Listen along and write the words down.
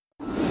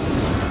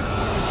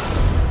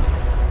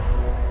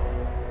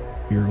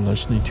You're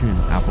listening to an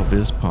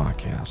AppleVis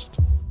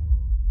podcast.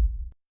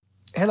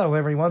 Hello,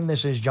 everyone.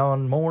 This is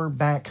John Moore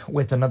back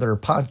with another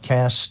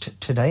podcast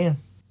today.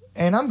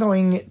 And I'm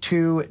going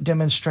to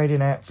demonstrate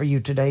an app for you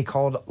today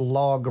called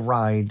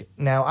LogRide.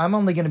 Now, I'm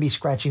only going to be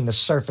scratching the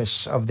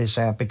surface of this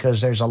app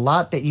because there's a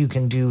lot that you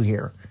can do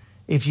here.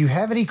 If you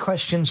have any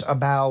questions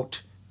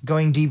about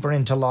going deeper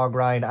into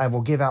LogRide, I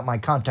will give out my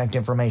contact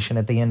information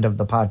at the end of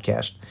the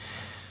podcast.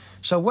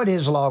 So what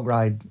is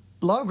LogRide?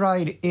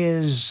 LogRide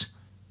is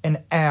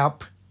an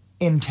app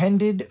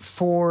intended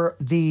for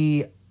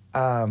the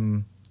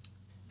themed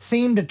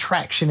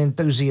attraction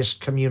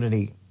enthusiast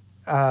community.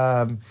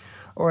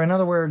 Or in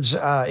other words,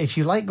 if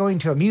you like going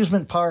to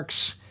amusement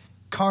parks,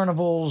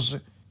 carnivals,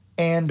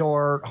 and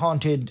or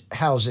haunted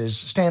houses,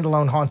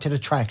 standalone haunted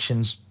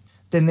attractions,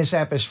 then this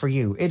app is for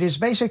you. It is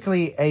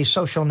basically a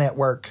social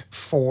network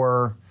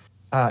for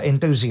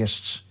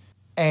enthusiasts.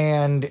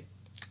 And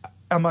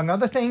among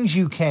other things,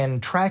 you can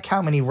track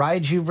how many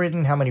rides you've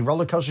ridden, how many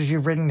roller coasters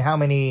you've ridden, how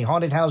many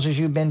haunted houses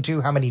you've been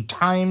to, how many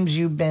times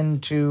you've been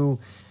to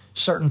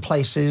certain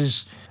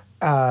places.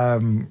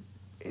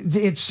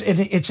 It's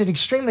an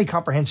extremely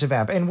comprehensive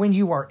app. And when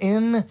you are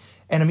in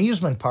an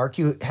amusement park,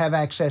 you have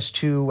access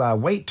to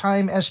wait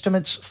time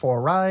estimates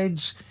for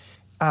rides.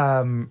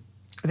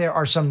 There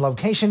are some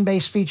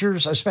location-based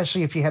features,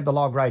 especially if you have the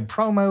LogRide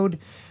Pro mode,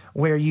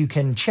 where you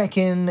can check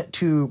in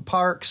to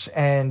parks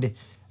and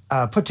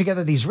put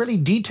together these really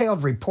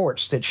detailed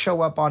reports that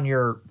show up on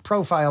your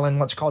profile in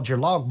what's called your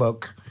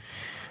logbook.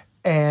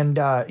 And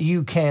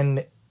you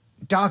can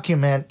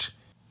document,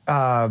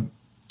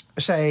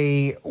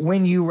 say,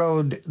 when you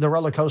rode the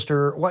roller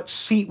coaster, what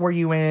seat were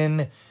you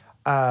in,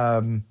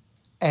 and,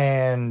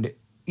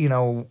 you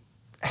know,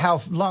 how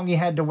long you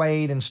had to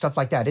wait and stuff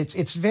like that.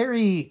 It's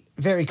very,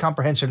 very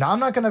comprehensive. Now, I'm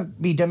not going to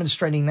be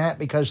demonstrating that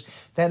because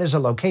that is a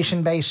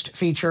location-based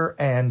feature,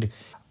 and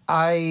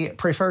I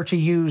prefer to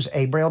use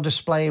a braille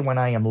display when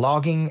I am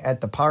logging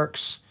at the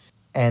parks,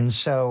 and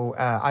so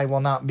I will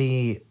not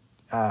be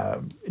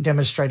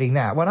demonstrating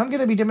that. What I'm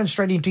going to be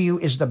demonstrating to you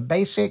is the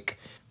basic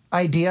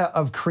idea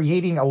of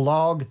creating a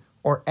log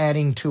or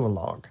adding to a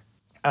log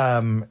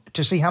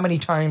to see how many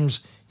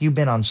times you've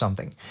been on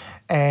something.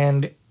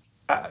 And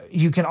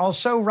you can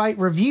also write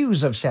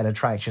reviews of said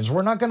attractions.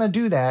 We're not going to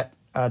do that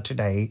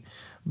today,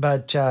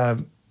 but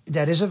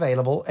that is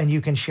available, and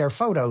you can share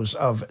photos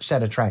of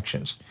said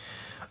attractions.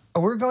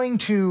 We're going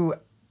to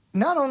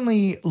not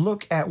only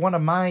look at one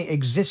of my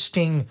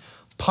existing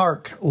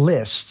park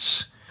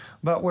lists,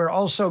 but we're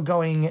also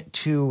going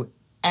to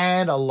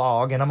add a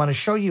log, and I'm going to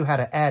show you how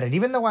to add it.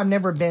 Even though I've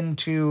never been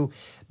to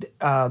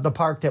the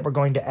park that we're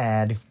going to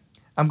add,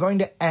 I'm going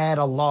to add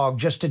a log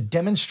just to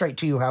demonstrate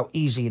to you how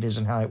easy it is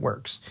and how it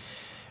works.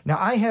 Now,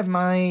 I have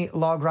my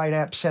LogRide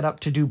app set up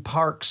to do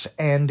parks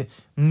and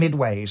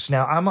midways.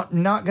 Now, I'm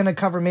not going to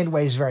cover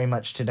midways very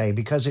much today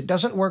because it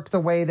doesn't work the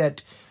way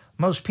that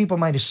most people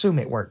might assume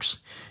it works.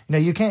 You know,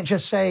 you can't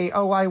just say,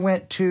 oh, I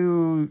went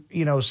to,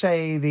 you know,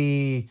 say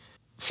the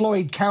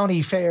Floyd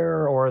County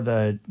Fair or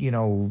the, you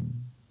know,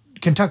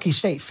 Kentucky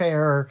State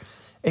Fair.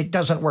 It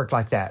doesn't work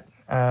like that.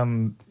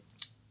 And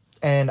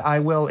I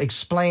will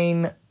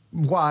explain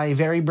why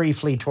very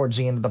briefly towards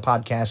the end of the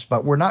podcast,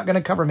 but we're not going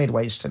to cover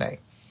midways today.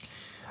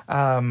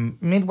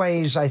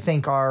 Midways, I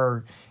think,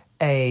 are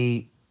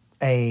a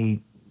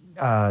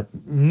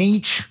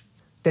niche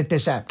that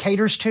this app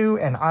caters to,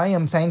 and I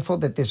am thankful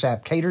that this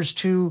app caters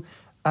to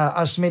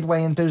us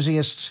midway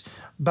enthusiasts,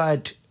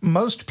 but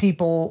most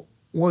people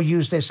will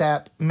use this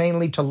app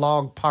mainly to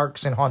log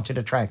parks and haunted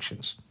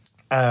attractions.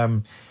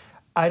 I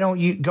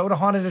don't go to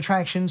haunted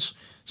attractions,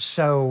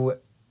 so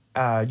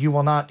you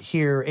will not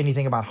hear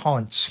anything about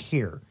haunts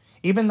here.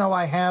 Even though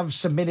I have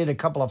submitted a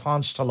couple of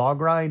haunts to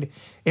LogRide,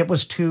 it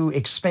was to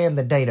expand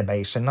the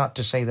database and not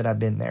to say that I've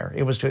been there.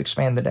 It was to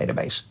expand the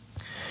database.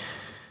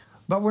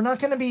 But we're not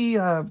going to be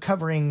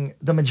covering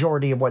the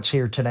majority of what's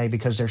here today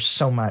because there's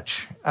so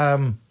much.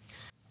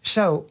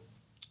 So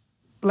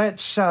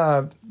let's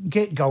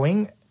get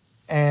going.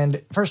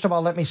 And first of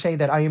all, let me say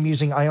that I am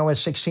using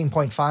iOS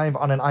 16.5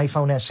 on an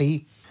iPhone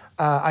SE.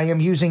 I am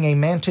using a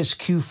Mantis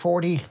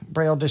Q40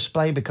 braille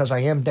display because I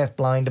am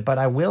deafblind, but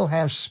I will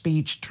have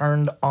speech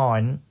turned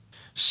on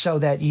so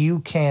that you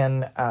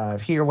can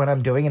hear what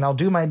I'm doing, and I'll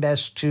do my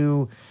best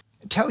to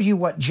tell you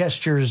what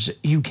gestures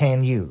you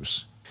can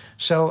use.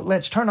 So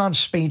let's turn on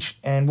speech,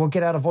 and we'll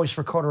get out of Voice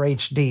Recorder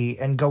HD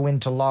and go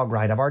into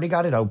LogRide. I've already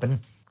got it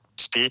open.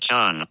 Speech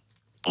on.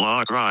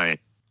 LogRide.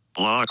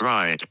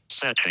 LogRide.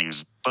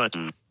 Settings.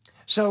 Button.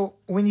 So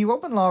when you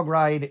open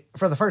LogRide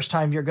for the first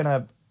time, you're going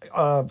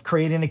to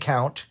create an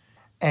account.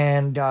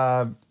 And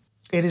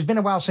it has been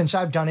a while since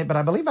I've done it, but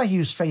I believe I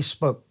used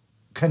Facebook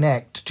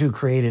Connect to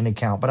create an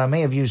account. But I may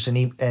have used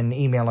an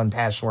email and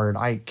password.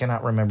 I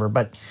cannot remember.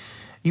 But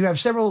you have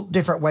several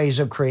different ways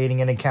of creating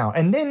an account.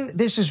 And then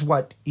this is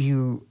what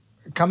you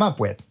come up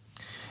with.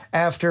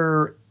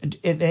 After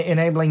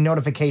enabling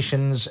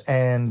notifications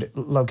and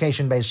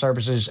location-based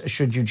services,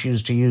 should you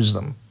choose to use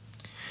them.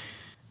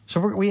 So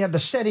we have the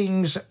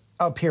settings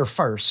up here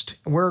first.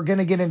 We're going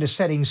to get into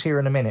settings here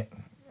in a minute.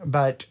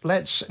 but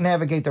let's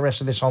navigate the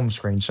rest of this home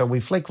screen. So we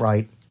flick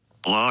right.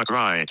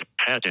 LogRide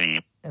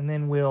heading. And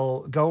then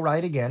we'll go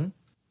right again.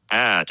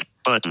 Add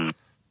button.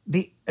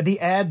 The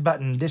add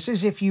button. This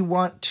is if you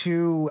want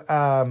to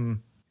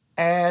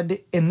add,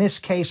 in this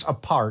case, a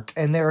park.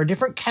 And there are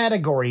different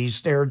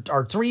categories. There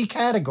are 3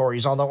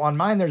 categories, although on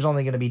mine there's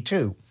only going to be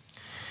 2.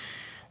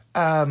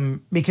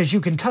 Because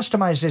you can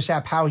customize this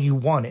app how you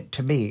want it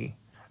to be.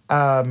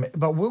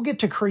 But we'll get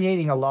to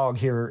creating a log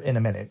here in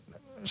a minute.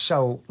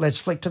 So let's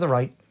flick to the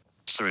right.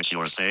 Search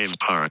your saved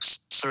parks.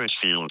 Search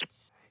field.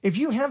 If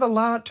you have a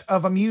lot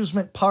of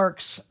amusement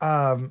parks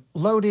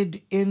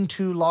loaded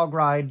into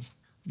LogRide,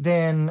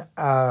 then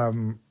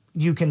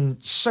you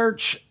can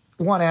search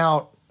one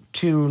out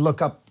to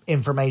look up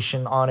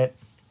information on it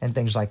and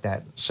things like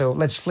that. So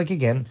let's flick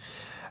again.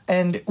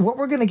 And what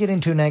we're going to get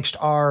into next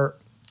are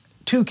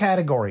 2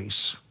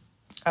 categories.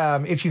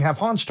 If you have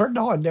haunts turned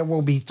on, there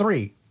will be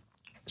 3.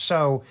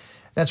 So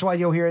that's why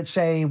you'll hear it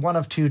say 1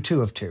 of 2,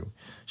 2 of 2.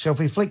 So if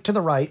we flick to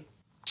the right.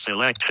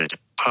 Selected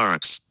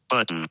parks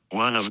button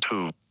 1 of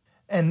 2.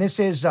 And this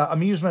is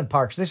amusement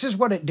parks. This is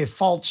what it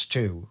defaults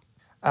to,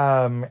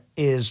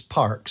 is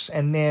parks.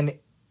 And then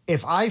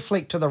if I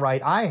flick to the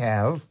right, I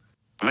have...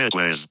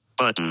 Midways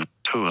button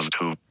 2 of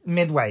 2.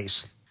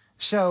 Midways.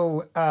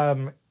 So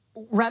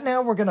right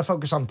now we're going to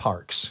focus on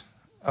parks.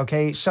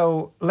 Okay,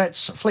 so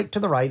let's flick to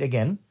the right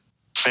again.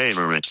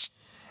 Favorites.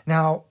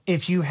 Now,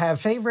 if you have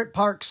favorite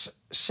parks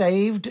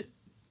saved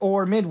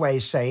or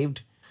midways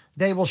saved,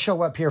 they will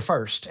show up here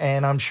first.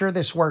 And I'm sure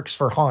this works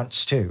for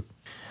haunts too.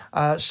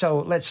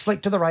 So let's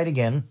flick to the right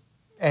again.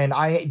 And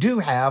I do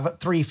have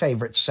 3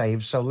 favorites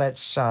saved. So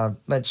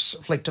let's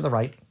flick to the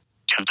right.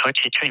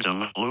 Kentucky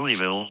Kingdom,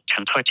 Louisville,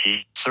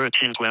 Kentucky,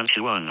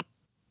 1321.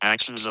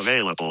 Actions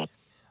available.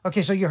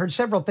 Okay, so you heard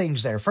several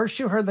things there. First,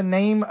 you heard the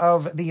name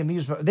of the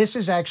amusement. This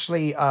is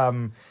actually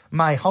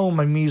my home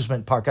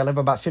amusement park. I live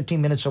about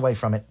 15 minutes away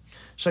from it.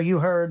 So you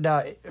heard,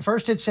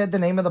 first it said the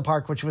name of the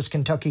park, which was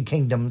Kentucky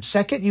Kingdom.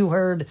 Second, you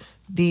heard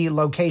the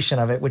location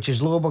of it, which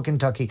is Louisville,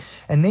 Kentucky.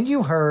 And then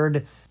you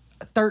heard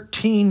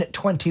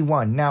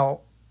 1321. Now,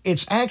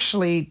 it's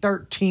actually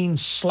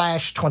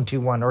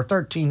 13/21 or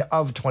 13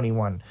 of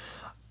 21.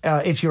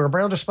 If you're a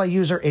Braille display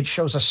user, it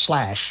shows a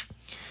slash.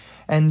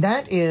 And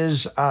that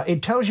is,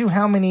 it tells you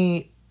how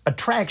many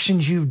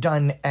attractions you've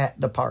done at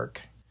the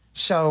park.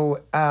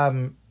 So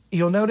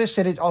you'll notice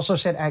that it also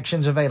said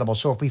actions available.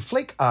 So if we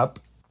flick up,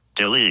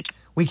 Delete.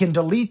 We can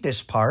delete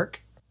this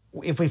park.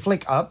 If we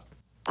flick up,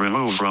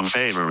 Remove from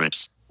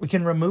favorites. We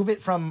can remove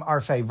it from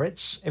our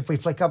favorites. If we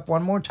flick up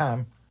one more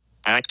time.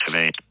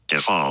 Activate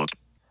default.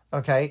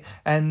 Okay,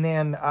 and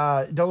then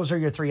those are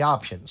your 3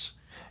 options.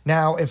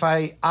 Now, if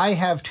I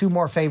have 2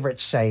 more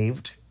favorites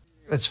saved,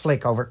 let's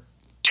flick over.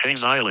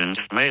 Kings Island,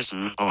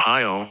 Mason,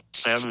 Ohio,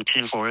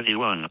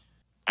 1741.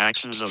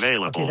 Actions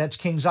available. Okay, that's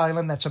Kings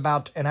Island. That's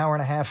about an hour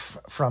and a half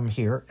from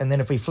here. And then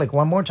if we flick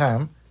one more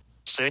time.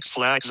 Six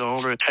Flags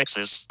Over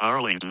Texas,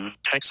 Arlington,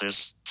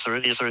 Texas,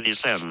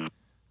 3037.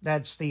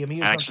 That's the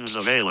amusement. Actions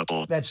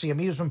available. That's the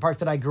amusement park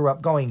that I grew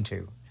up going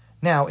to.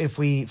 Now, if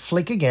we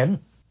flick again.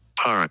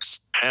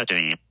 Parks,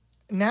 heading.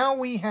 Now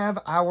we have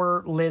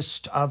our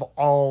list of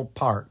all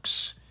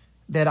parks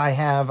that I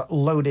have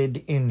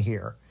loaded in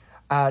here.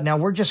 Now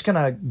we're just going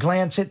to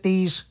glance at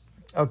these,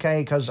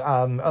 okay, because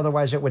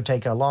otherwise it would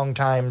take a long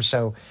time.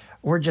 So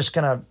we're just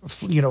going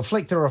to,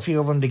 flick through a few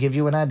of them to give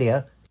you an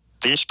idea.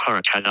 Beach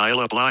Park at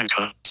Isla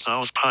Blanca,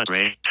 South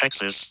Padre,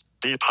 Texas,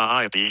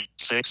 DPA IP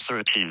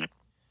 613.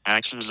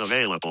 Actions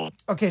available.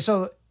 Okay,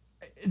 so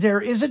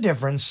there is a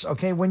difference,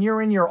 okay, when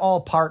you're in your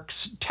All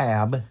Parks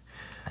tab.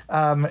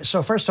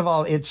 So first of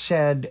all, it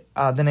said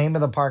the name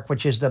of the park,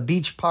 which is the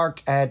Beach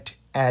Park at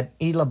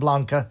Isla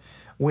Blanca,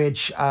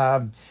 which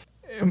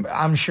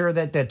I'm sure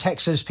that the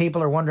Texas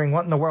people are wondering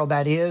what in the world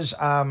that is.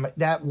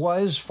 That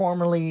was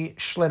formerly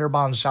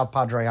Schlitterbahn South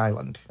Padre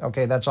Island.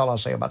 Okay, that's all I'll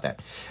say about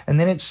that. And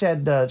then it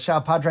said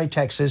South Padre,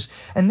 Texas.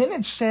 And then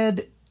it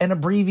said an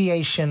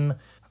abbreviation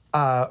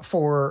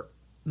for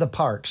the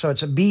park. So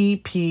it's a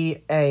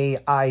BPAIP.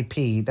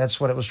 That's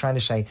what it was trying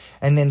to say.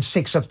 And then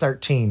 6 of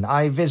 13.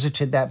 I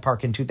visited that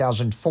park in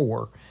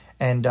 2004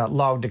 and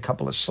logged a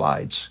couple of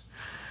slides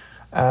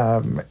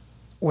when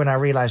I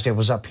realized it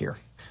was up here.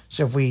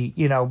 So if we,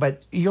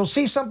 but you'll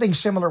see something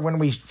similar when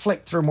we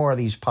flick through more of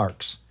these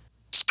parks.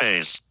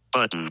 Space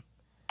button.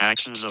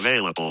 Actions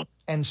available.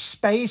 And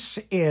space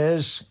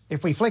is,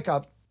 if we flick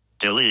up.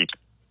 Delete.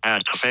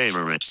 Add to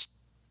favorites.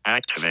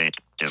 Activate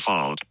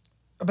default.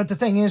 But the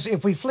thing is,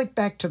 if we flick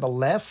back to the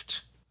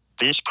left.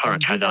 Beach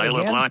Park at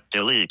Isla Blanca.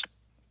 Delete.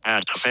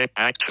 Add to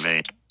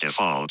activate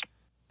default.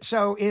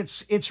 So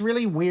it's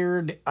really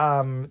weird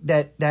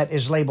that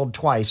is labeled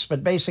twice.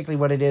 But basically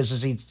what it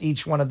is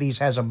each one of these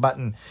has a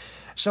button.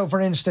 So,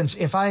 for instance,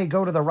 if I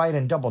go to the right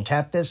and double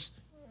tap this.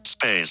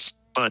 Space,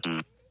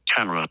 button,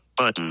 camera,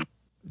 button.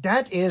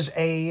 That is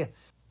a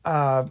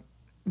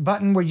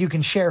button where you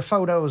can share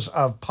photos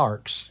of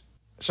parks.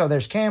 So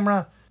there's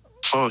camera,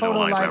 photo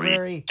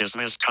library,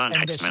 dismiss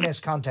context and dismiss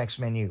context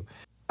menu.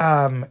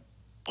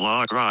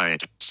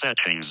 LogRide,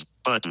 settings,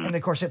 button. And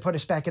of course, it put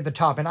us back at the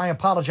top. And I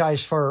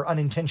apologize for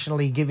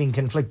unintentionally giving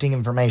conflicting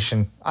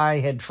information. I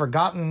had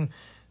forgotten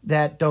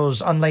that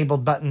those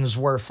unlabeled buttons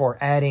were for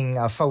adding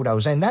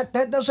photos. And that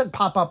doesn't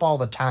pop up all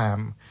the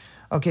time.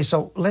 Okay,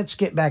 so let's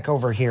get back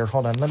over here.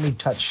 Hold on, let me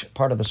touch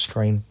part of the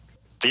screen.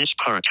 Beach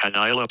Park at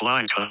Isla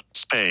Blanca,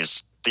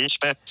 space. Beach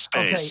bet,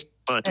 space. Okay,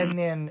 button. and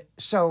then,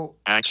 so...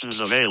 Actions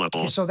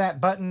available. So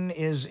that button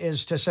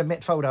is to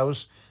submit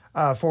photos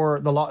for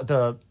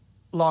the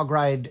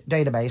LogRide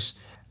database.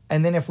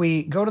 And then if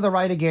we go to the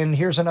right again,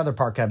 here's another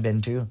park I've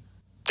been to.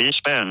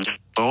 Beach Bend,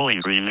 Bowling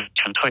Green,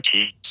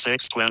 Kentucky,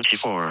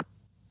 624.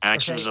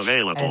 Actions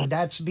available. And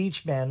that's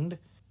Beach Bend.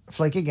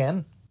 Flick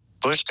again.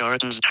 Busch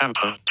Gardens,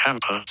 Tampa,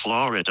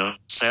 Florida,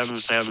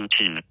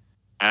 717.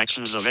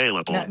 Actions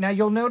available. Now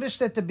you'll notice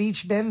that the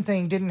Beach Bend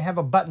thing didn't have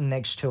a button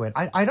next to it.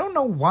 I don't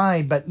know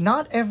why, but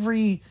not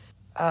every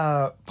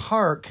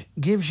park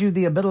gives you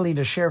the ability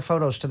to share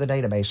photos to the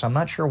database. I'm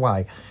not sure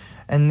why.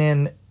 And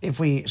then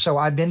so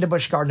I've been to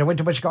Busch Gardens. I went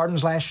to Busch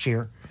Gardens last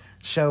year.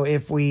 So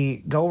if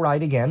we go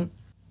right again.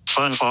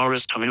 Fun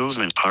Forest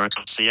Amusement Park,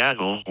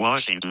 Seattle,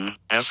 Washington,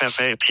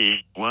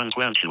 FFAP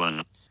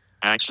 121.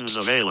 Actions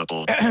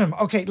available.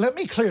 Okay, let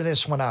me clear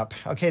this one up.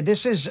 Okay,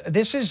 this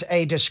is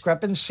a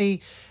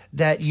discrepancy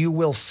that you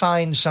will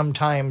find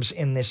sometimes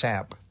in this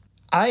app.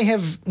 I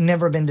have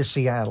never been to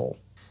Seattle.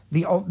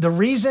 The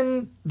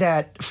reason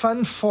that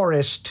Fun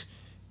Forest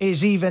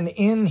is even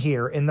in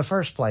here in the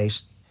first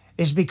place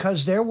is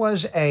because there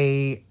was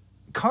a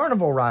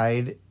carnival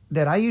ride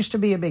that I used to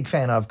be a big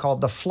fan of called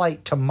the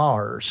Flight to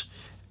Mars.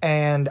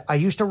 And I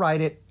used to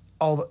ride it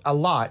a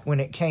lot when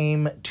it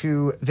came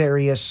to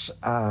various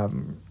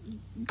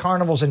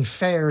carnivals and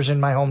fairs in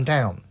my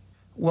hometown.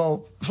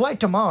 Well, Flight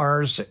to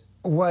Mars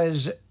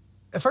was,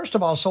 first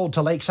of all, sold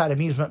to Lakeside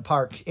Amusement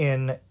Park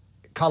in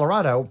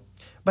Colorado,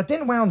 but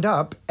then wound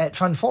up at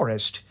Fun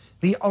Forest.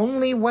 The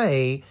only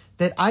way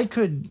that I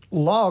could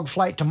log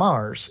Flight to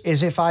Mars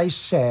is if I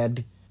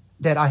said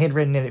that I had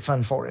ridden it at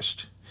Fun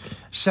Forest.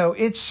 So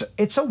it's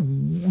a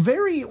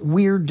very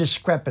weird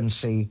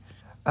discrepancy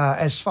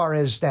as far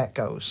as that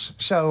goes.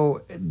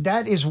 So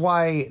that is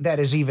why that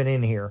is even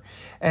in here.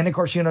 And of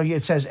course,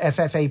 it says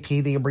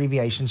FFAP, the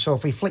abbreviation. So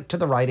if we flick to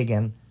the right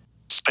again.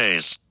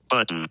 Space,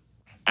 button,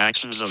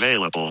 actions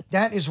available.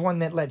 That is one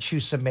that lets you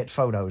submit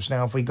photos.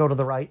 Now, if we go to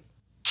the right.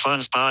 Fun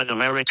Spot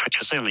America,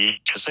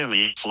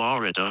 Kissimmee,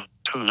 Florida,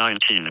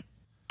 219.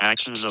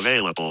 Actions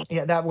available.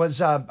 Yeah, that was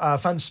a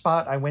fun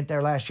spot. I went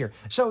there last year.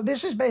 So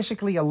this is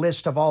basically a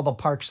list of all the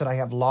parks that I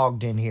have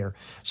logged in here.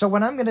 So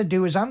what I'm going to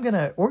do is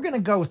we're going to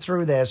go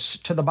through this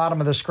to the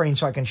bottom of the screen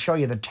so I can show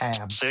you the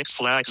tab. Six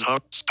Flags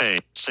Hop,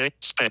 Spade, Six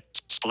Spade,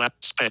 Splat,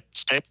 Spade,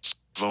 Steps,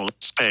 Volt,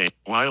 Spade,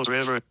 Wild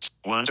River,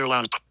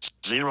 Wonderland,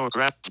 Zero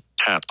Grab,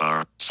 Tab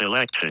Bar,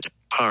 Selected,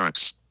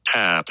 Parks,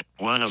 Tab,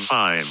 1 of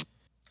 5.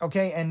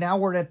 Okay, and now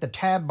we're at the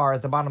tab bar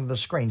at the bottom of the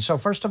screen. So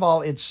first of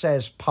all, it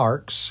says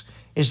Parks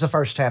is the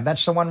first tab.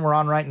 That's the one we're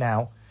on right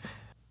now.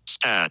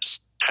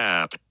 Stats,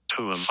 tab,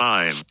 2 of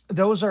 5.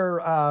 Those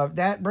are,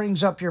 that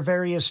brings up your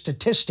various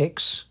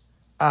statistics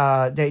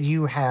that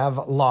you have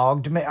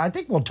logged. I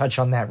think we'll touch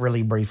on that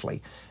really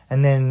briefly.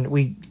 And then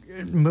we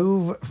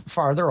move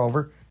farther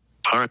over.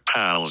 Park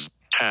Pals,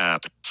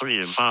 tab, 3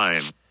 of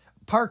 5.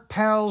 Park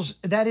Pals,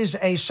 that is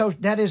a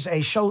social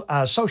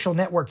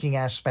networking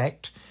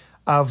aspect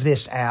of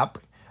this app.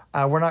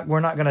 We're not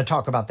going to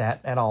talk about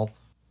that at all.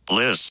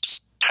 Lists,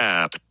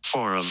 tab,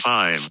 4 of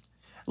 5.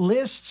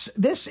 Lists.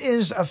 This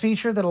is a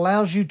feature that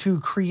allows you to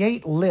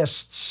create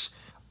lists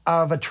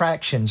of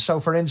attractions. So,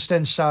 for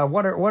instance,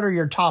 what are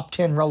your top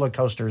 10 roller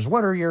coasters?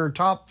 What are your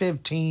top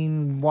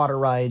 15 water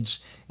rides?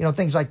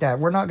 Things like that.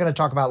 We're not going to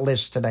talk about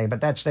lists today, but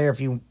that's there if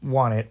you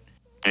want it.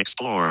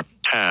 Explore,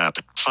 tab,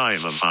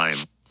 5 of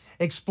 5.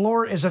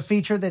 Explore is a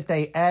feature that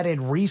they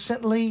added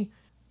recently.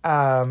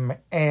 And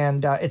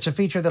it's a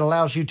feature that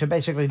allows you to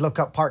basically look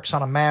up parks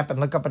on a map and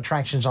look up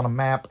attractions on a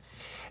map.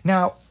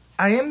 Now,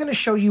 I am going to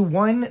show you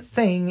one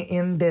thing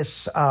in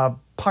this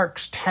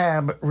Parks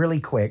tab really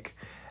quick,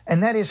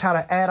 and that is how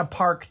to add a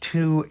park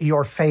to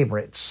your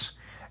favorites.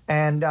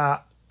 And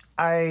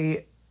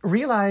I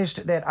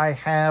realized that I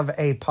have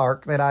a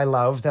park that I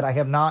love that I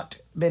have not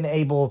been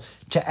able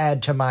to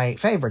add to my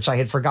favorites. I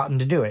had forgotten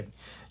to do it.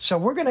 So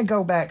we're going to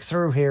go back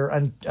through here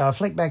and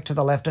flick back to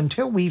the left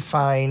until we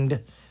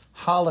find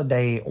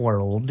Holiday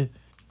World,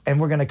 and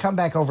we're going to come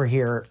back over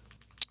here.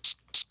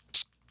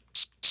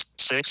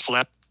 Six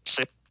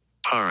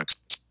Parks,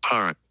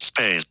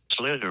 space,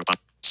 Slitter,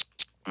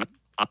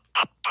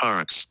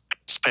 Parks,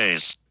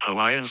 space,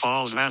 Hawaiian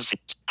Falls, Nancy,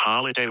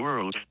 Holiday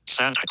World,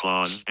 Santa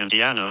Claus,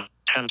 Indiana,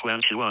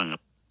 1021.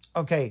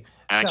 Okay.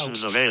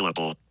 Actions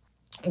available.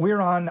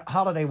 We're on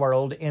Holiday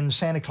World in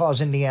Santa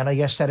Claus, Indiana.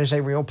 Yes, that is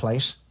a real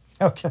place.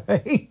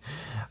 Okay.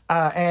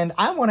 And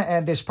I want to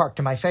add this park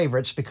to my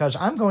favorites because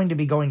I'm going to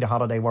be going to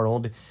Holiday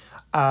World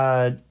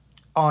on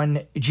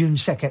June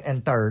 2nd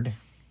and 3rd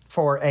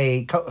for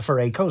a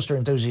coaster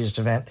enthusiast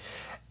event.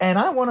 And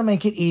I want to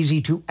make it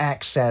easy to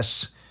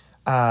access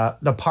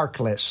the park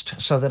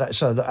list, so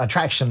the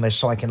attraction list,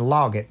 so I can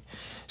log it.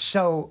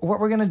 So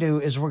what we're going to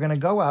do is we're going to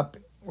go up,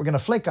 we're going to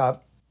flick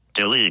up.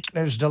 Delete.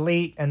 There's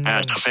delete and then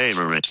Add to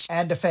favorites.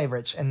 Add to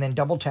favorites and then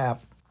double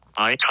tap.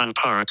 Icon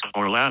Park,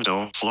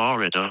 Orlando,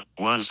 Florida,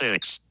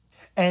 16.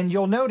 And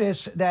you'll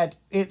notice that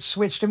it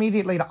switched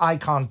immediately to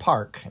Icon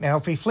Park. Now,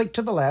 if we flick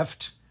to the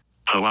left.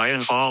 Hawaiian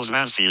Falls,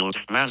 Mansfield,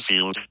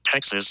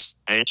 Texas,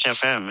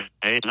 HFM,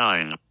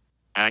 89.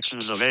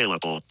 Actions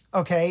available.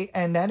 Okay,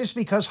 and that is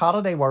because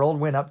Holiday World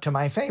went up to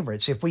my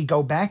favorites. If we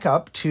go back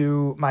up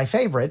to my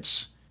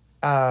favorites,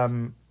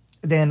 then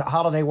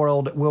Holiday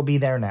World will be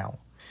there now.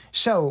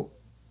 So,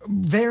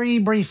 very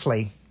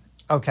briefly,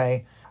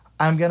 okay,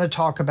 I'm going to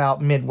talk about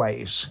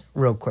midways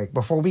real quick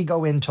before we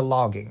go into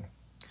logging.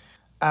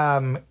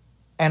 And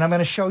I'm going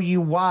to show you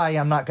why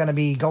I'm not going to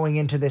be going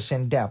into this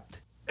in depth.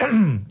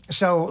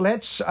 So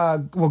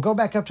we'll go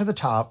back up to the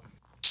top.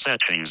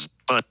 Settings,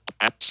 but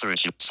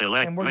search,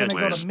 select and we're going to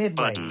go to midways.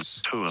 Button,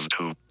 2 of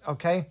 2.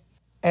 Okay,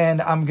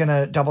 and I'm going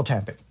to double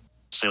tap it.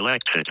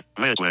 Selected,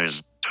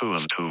 midways, 2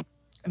 of 2.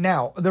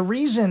 Now, the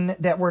reason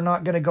that we're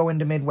not going to go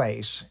into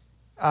midways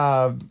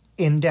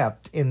in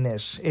depth in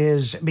this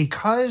is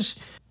because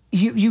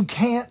you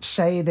can't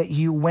say that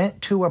you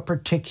went to a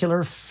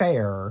particular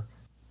fair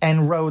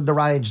and rode the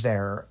rides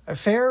there.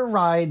 Fair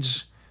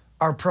rides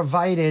are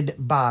provided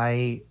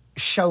by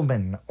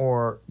showmen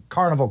or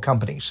carnival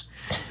companies.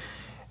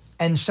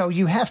 And so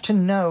you have to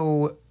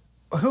know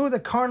who the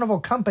carnival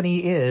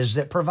company is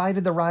that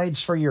provided the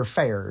rides for your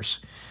fairs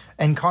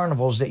and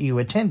carnivals that you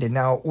attended.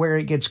 Now, where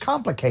it gets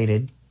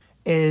complicated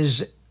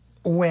is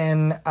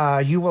when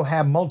you will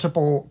have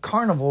multiple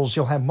carnivals,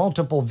 you'll have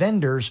multiple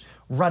vendors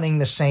running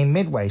the same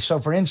midway. So,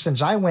 for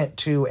instance, I went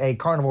to a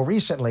carnival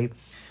recently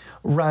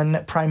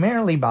run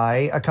primarily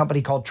by a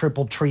company called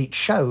Triple Treat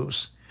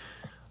Shows.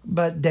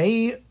 But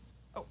they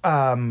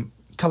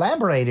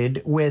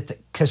collaborated with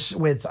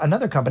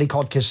another company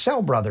called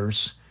Cassell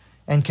Brothers,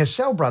 and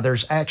Cassell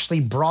Brothers actually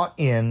brought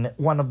in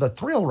one of the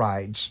thrill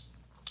rides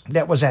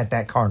that was at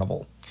that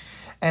carnival,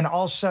 and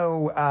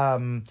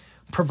also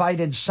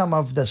provided some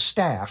of the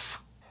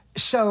staff.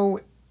 So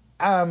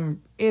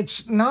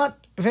it's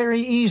not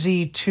very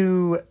easy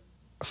to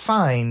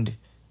find.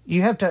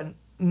 You have to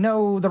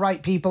know the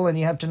right people, and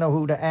you have to know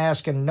who to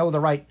ask, and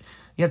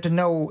you have to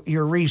know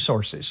your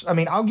resources. I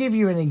mean, I'll give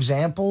you an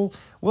example.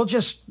 We'll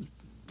just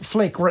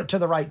flick to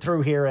the right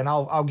through here, and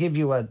I'll give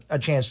you a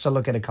chance to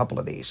look at a couple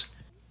of these.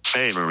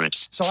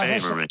 Favorites.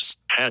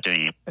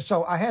 Heading.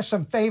 So I have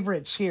some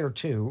favorites here,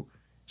 too.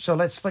 So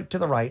let's flick to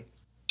the right.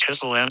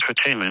 Kissel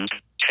Entertainment,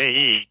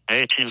 KE,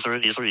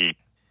 1833.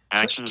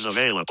 Actions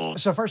available.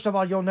 So first of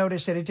all, you'll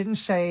notice that it didn't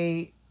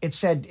say... It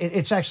said...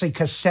 It's actually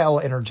Cassell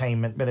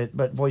Entertainment,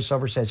 but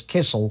VoiceOver says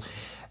Kissel.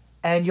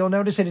 And you'll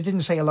notice that it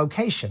didn't say a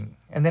location.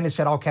 And then it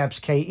said all caps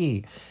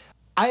KE.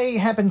 I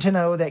happen to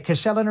know that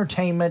Cassell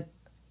Entertainment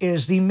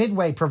is the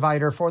midway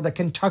provider for the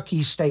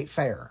Kentucky State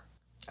Fair.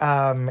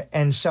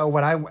 And so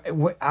when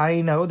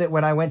I know that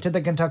when I went to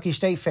the Kentucky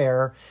State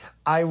Fair,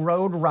 I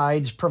rode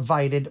rides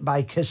provided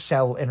by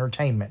Cassell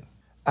Entertainment.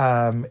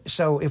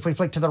 So if we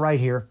flick to the right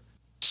here,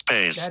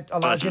 space, that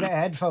allows button. You to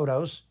add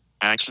photos.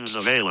 Actions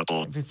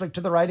available. If we flick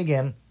to the right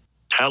again.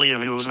 Tally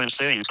Amusements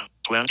Inc.,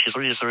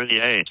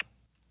 2338.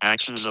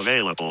 Actions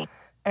available.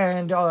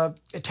 And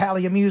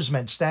Tally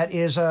Amusements, that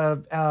is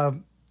a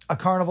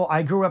carnival.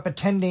 I grew up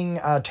attending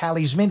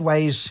Tally's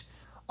Midways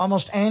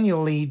almost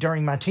annually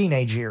during my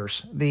teenage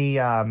years.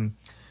 The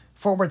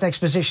Fort Worth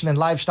Exposition and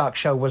Livestock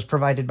Show was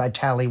provided by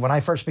Tally when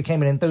I first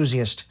became an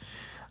enthusiast.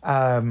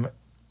 And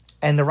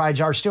the rides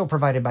are still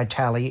provided by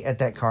Tally at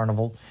that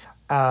carnival.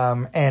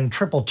 And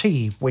Triple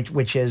T,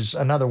 which is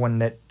another one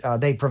that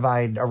they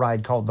provide a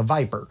ride called the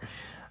Viper.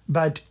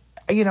 But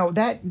you know,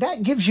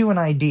 that gives you an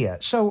idea.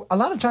 So a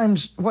lot of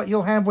times what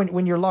you'll have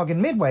when you're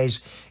logging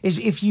midways is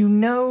if you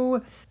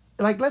know,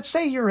 like let's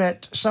say you're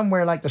at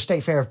somewhere like the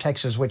State Fair of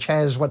Texas, which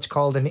has what's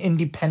called an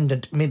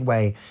independent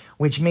midway,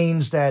 which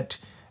means that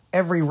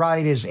every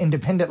ride is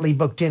independently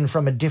booked in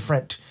from a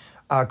different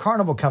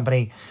carnival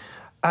company.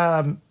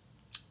 As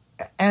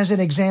an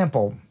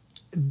example,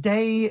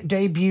 they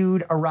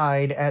debuted a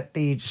ride at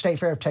the State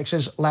Fair of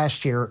Texas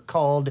last year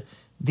called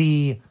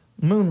the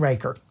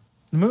Moonraker.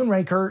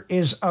 Moonraker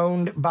is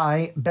owned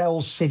by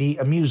Bell City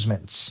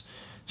Amusements.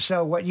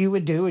 So what you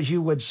would do is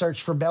you would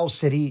search for Bell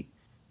City,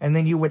 and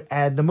then you would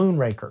add the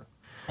Moonraker.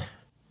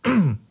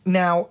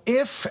 Now,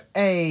 if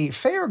a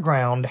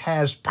fairground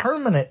has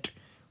permanent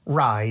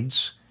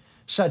rides,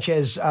 such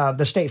as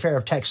the State Fair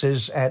of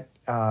Texas at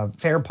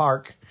Fair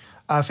Park,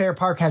 Fair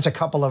Park has a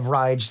couple of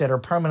rides that are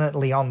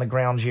permanently on the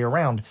grounds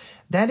year-round.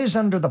 Those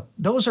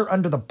are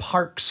under the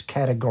parks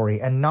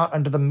category and not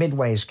under the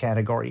midways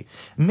category.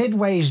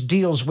 Midways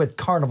deals with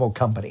carnival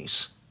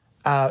companies.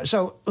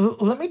 So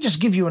let me just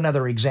give you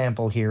another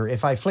example here.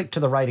 If I flick to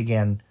the right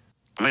again.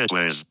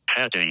 Midways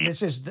heading.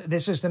 This is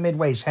the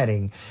midways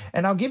heading.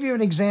 And I'll give you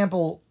an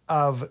example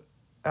of,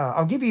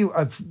 I'll give you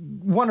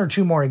one or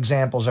two more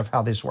examples of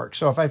how this works.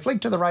 So if I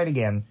flick to the right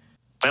again.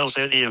 Bell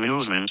City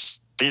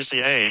Amusements,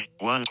 DCA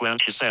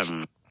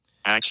 127.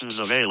 Actions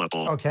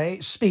available.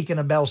 Okay, speaking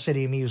of Bell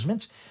City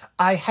Amusements,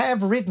 I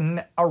have ridden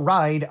a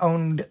ride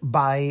owned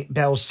by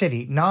Bell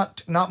City,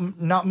 not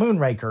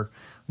Moonraker,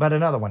 but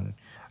another one.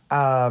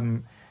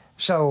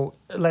 So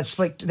let's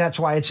flick. That's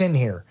why it's in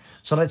here.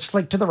 So let's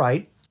flick to the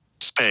right.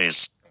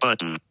 Space.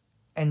 Button.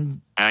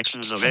 And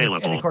actions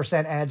available. And of course,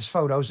 that adds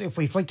photos. If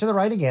we flick to the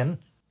right again.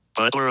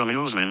 Butler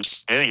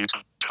Amusements,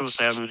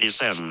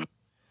 277.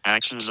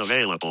 Actions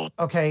available.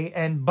 Okay,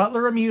 and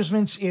Butler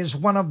Amusements is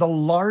one of the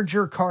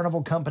larger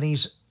carnival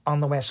companies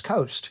on the West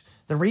Coast.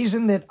 The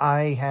reason that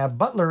I have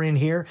Butler in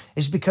here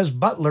is because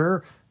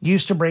Butler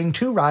used to bring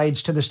 2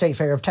 rides to the State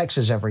Fair of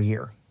Texas every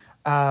year.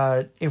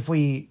 If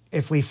we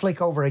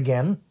flick over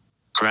again.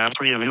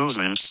 Crabtree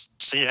Amusements,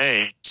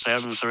 CA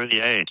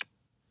 738.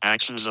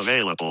 Actions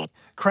available.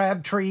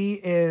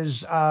 Crabtree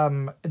is,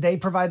 they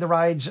provide the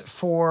rides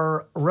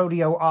for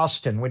Rodeo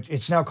Austin, which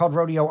it's now called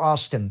Rodeo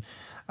Austin,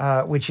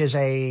 which is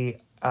a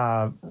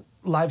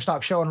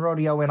livestock show and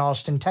rodeo in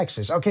Austin,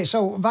 Texas. Okay,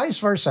 so vice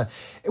versa.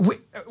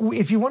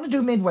 If you want to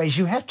do midways,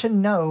 you have to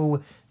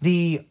know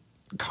the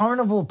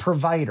carnival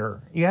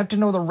provider. You have to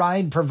know the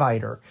ride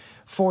provider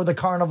for the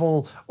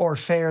carnival or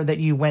fair that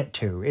you went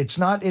to. It's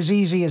not as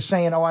easy as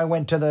saying, oh, I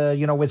went to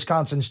the,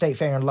 Wisconsin State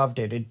Fair and loved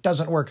it. It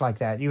doesn't work like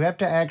that. You have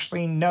to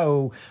actually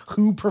know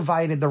who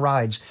provided the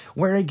rides.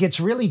 Where it gets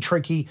really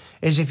tricky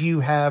is if you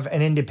have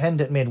an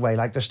independent midway,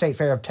 like the State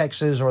Fair of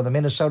Texas or the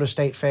Minnesota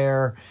State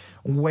Fair,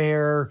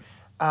 where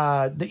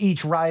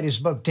each ride is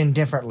booked in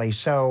differently.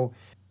 So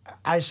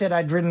I said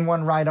I'd ridden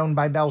one ride owned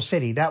by Bell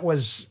City. It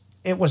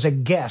was a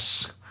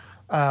guess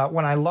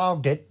when I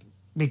logged it,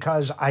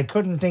 because I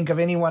couldn't think of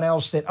anyone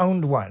else that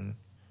owned one.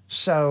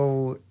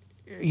 So,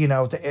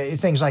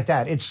 things like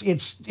that.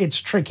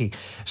 It's tricky.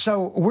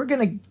 So we're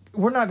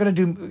not going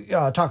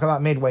to talk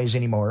about midways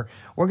anymore.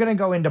 We're going to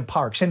go into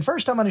parks. And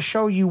first I'm going to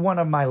show you one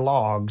of my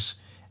logs,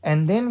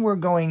 and then we're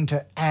going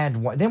to add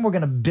one. Then we're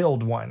going to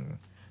build one.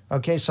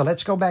 Okay, so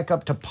let's go back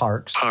up to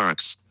parks.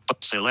 Parks.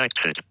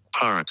 Selected.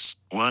 Parks.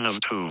 1 of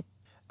 2.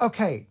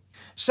 Okay,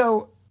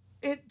 so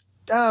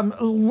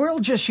we'll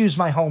just use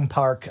my home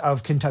park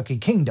of Kentucky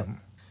Kingdom.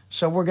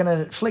 So we're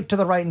going to flick to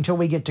the right until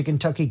we get to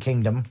Kentucky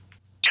Kingdom.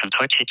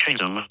 Kentucky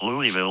Kingdom,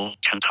 Louisville,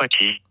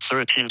 Kentucky,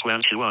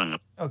 1321.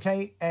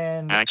 Okay,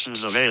 and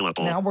actions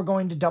available. Now we're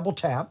going to double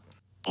tap.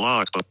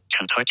 Logbook,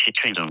 Kentucky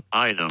Kingdom,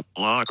 item,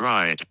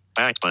 LogRide,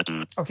 back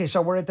button. Okay,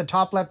 so we're at the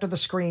top left of the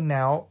screen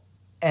now.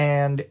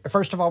 And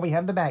first of all, we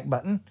have the back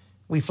button.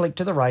 We flick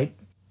to the right.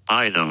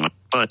 Item,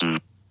 button.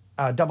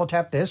 Double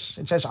tap this.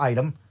 It says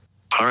item.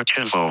 Park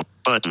info,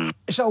 button.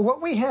 So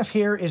what we have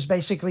here is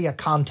basically a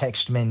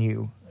context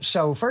menu.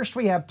 So first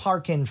we have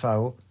park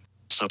info.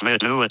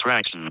 Submit new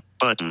attraction,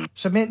 button.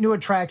 Submit new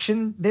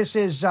attraction. This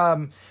is,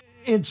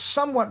 it's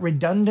somewhat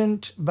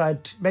redundant,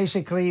 but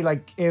basically,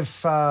 like,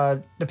 if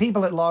the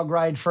people at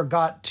LogRide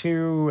forgot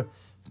to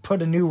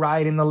put a new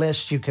ride in the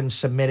list, you can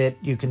submit it.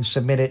 You can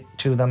submit it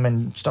to them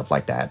and stuff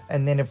like that.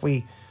 And then if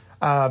we...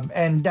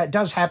 and that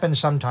does happen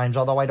sometimes,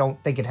 although I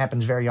don't think it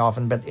happens very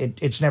often, but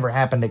it's never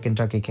happened at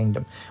Kentucky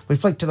Kingdom. We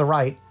flick to the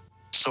right.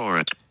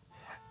 Sort.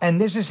 And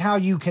this is how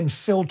you can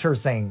filter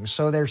things.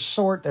 So there's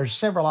sort, there's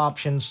several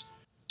options.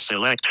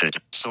 Selected.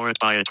 Sort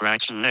by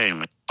attraction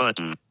name,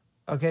 button.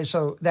 Okay,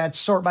 so that's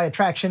sort by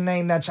attraction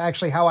name. That's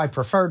actually how I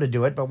prefer to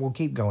do it, but we'll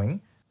keep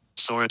going.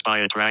 Sort by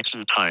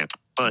attraction type,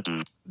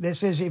 button.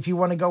 This is if you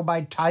want to go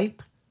by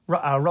type,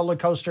 roller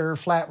coaster,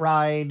 flat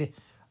ride,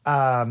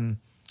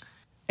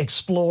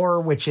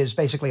 explore, which is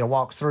basically a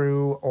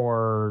walkthrough,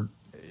 or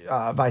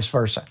vice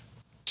versa.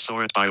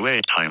 Sort by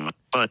wait time,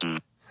 button.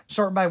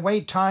 Sort by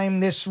wait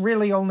time. This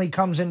really only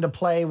comes into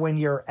play when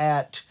you're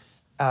at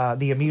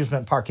the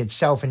amusement park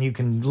itself, and you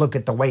can look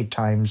at the wait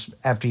times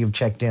after you've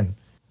checked in.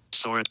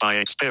 Sort by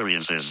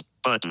experiences,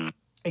 button.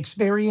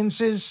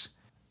 Experiences,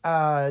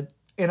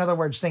 in other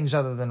words, things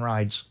other than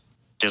rides.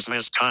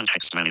 Dismiss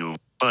context menu,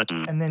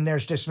 button. And then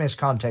there's dismiss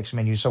context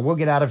menu. So we'll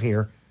get out of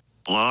here.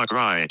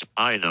 LogRide,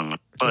 item,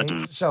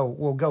 button. Okay, so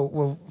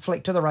we'll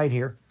flick to the right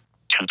here.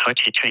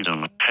 Kentucky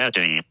Kingdom,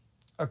 heading.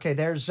 Okay,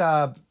 there's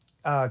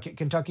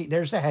Kentucky,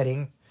 there's the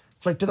heading.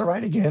 Flick to the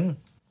right again.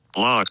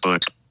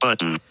 Logbook,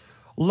 button.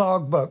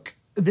 Logbook.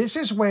 This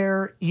is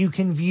where you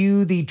can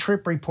view the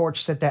trip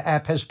reports that the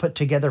app has put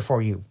together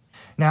for you.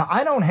 Now,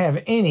 I don't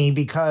have any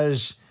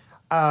because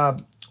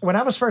when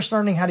I was first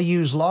learning how to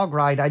use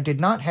LogRide, I did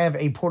not have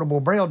a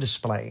portable Braille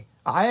display.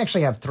 I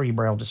actually have 3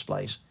 Braille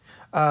displays.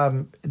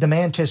 The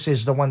Mantis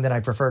is the one that I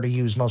prefer to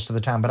use most of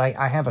the time, but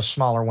I have a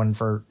smaller one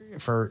for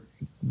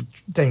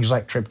things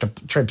like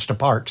trips to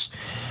parks.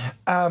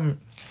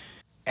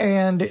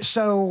 And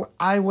so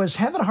I was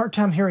having a hard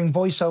time hearing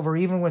voiceover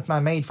even with my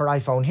made for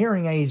iPhone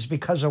hearing aids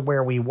because of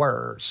where we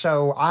were.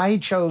 So I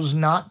chose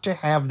not to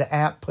have the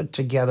app put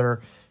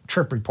together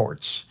trip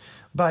reports.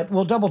 But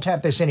we'll double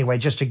tap this anyway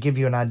just to give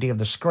you an idea of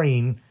the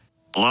screen.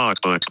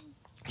 Logbook.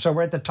 So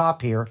we're at the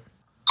top here.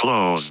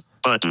 Close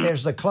button.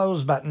 There's the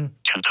close button.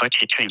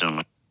 Kentucky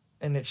Kingdom.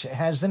 And it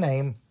has the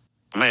name.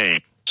 May.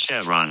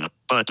 Chevron.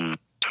 Button.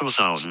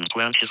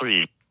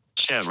 2023.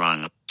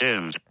 Chevron.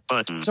 Dimmed.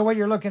 button. So what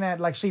you're looking at,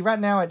 like, see, right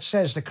now it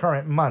says the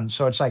current month.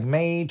 So it's like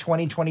May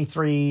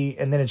 2023,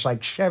 and then it's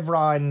like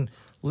chevron,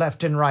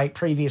 left and right,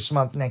 previous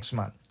month, next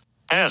month.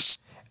 S.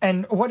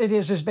 And what it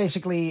is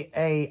basically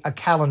a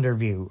calendar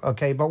view,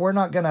 okay? But we're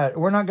not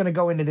gonna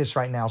go into this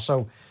right now.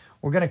 So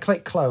we're gonna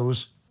click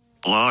close.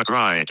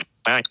 LogRide,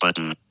 back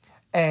button.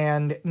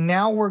 And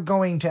now we're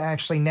going to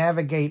actually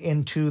navigate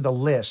into the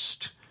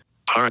list.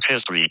 Park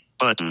history,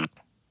 button.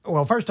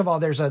 Well, first of all,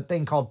 there's a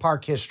thing called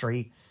park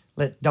history.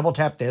 Let's double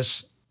tap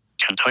this.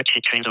 Kentucky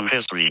Kingdom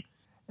history.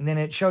 And then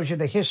it shows you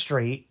the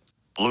history.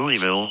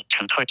 Louisville,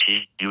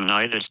 Kentucky,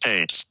 United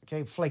States.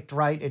 Okay, flicked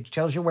right. It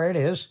tells you where it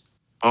is.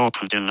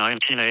 Opened in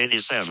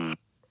 1987.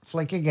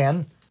 Flick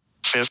again.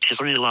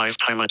 53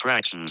 lifetime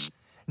attractions.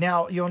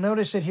 Now, you'll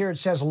notice that here it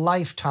says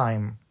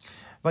lifetime.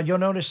 But you'll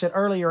notice that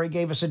earlier it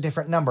gave us a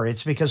different number.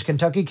 It's because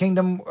Kentucky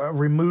Kingdom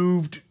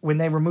when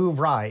they remove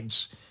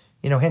rides,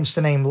 hence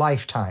the name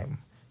Lifetime.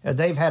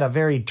 They've had a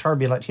very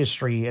turbulent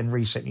history in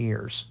recent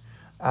years.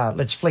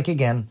 Let's flick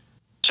again.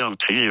 Jump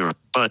to year,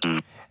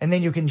 button. And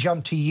then you can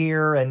jump to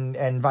year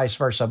and vice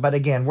versa. But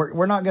again,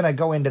 we're not going to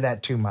go into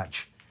that too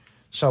much.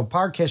 So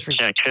park history.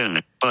 Check in,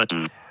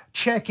 button.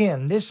 Check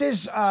in. This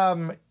is,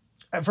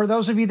 for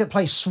those of you that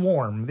play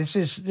Swarm,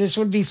 this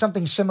would be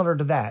something similar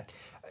to that.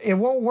 It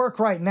won't work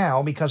right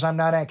now because I'm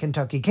not at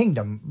Kentucky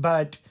Kingdom,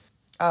 but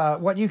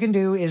what you can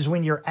do is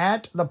when you're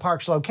at the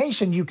park's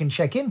location, you can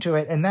check into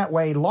it, and that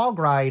way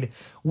LogRide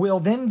will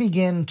then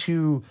begin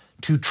to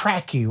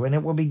track you, and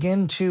it will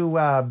begin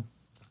to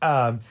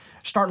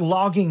start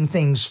logging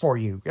things for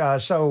you.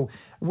 So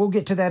we'll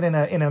get to that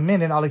in a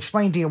minute. I'll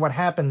explain to you what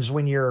happens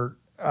when you're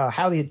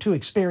how the two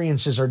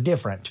experiences are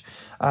different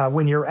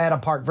when you're at a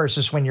park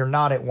versus when you're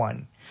not at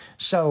one.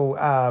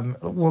 So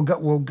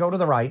we'll go to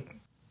the right.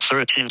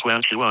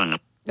 1321.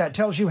 That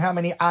tells you how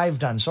many I've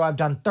done. So I've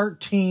done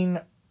 13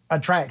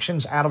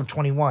 attractions out of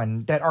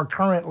 21 that are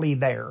currently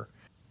there.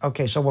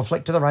 Okay, so we'll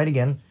flick to the right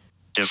again.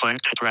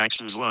 Defunct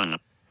attractions 1.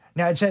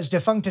 Now it says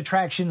defunct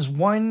attractions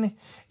 1.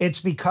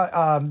 It's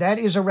because that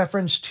is a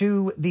reference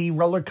to the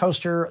roller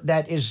coaster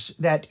that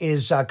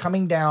is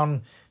coming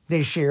down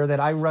this year that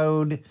I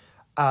rode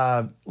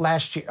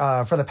last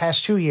year for the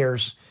past 2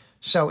 years.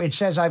 So it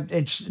says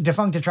it's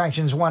defunct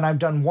attractions 1. I've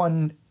done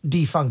 1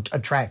 defunct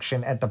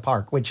attraction at the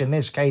park, which in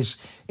this case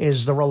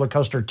is the roller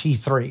coaster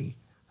T3.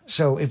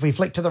 So if we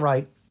flick to the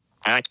right.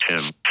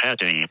 Active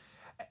heading.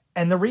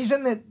 And the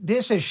reason that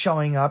this is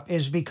showing up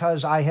is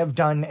because I have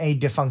done a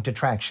defunct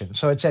attraction.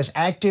 So it says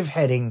active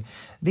heading.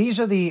 These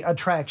are the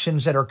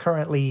attractions that are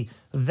currently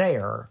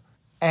there.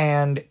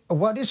 And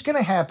what is going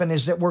to happen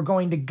is that we're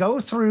going to go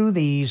through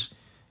these.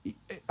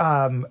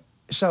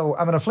 So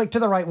I'm going to flick to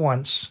the right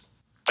once.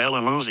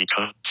 Bella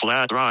Musica,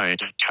 flat ride,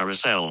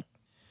 carousel.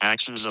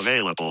 Actions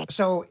available.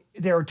 So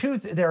there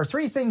are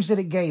 3 things that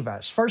it gave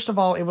us. First of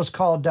all, it was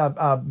called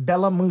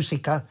Bella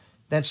Musica.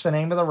 That's the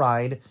name of the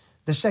ride.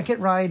 The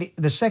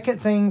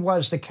second thing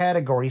was the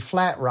category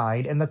flat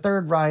ride, and the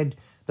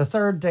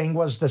third thing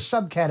was the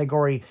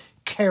subcategory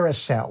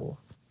carousel.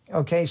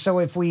 Okay, so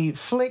if we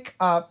flick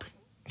up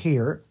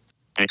here,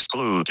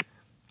 exclude.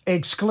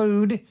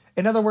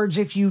 In other words,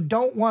 if you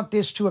don't want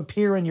this to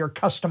appear in your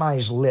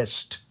customized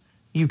list,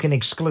 you can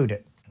exclude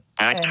it.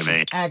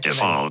 Activate.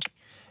 Default.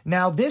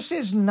 Now, this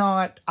is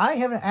not, I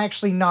haven't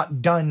actually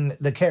not done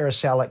the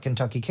carousel at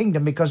Kentucky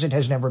Kingdom because it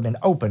has never been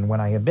open when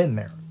I have been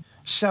there.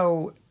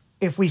 So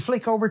if we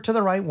flick over to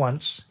the right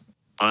once.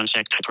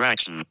 Unchecked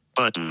attraction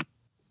button.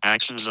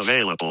 Actions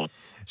available.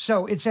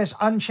 So it says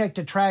unchecked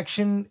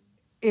attraction.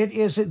 It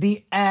is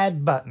the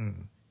add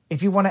button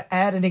if you want to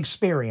add an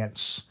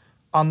experience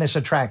on this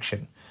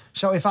attraction.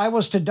 So if I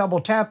was to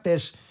double tap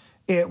this,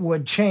 it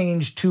would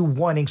change to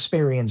 1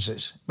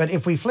 experiences. But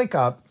if we flick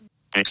up.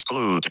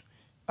 Exclude.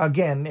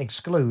 Again,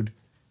 exclude,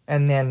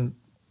 and then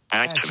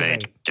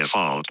activate.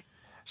 Default.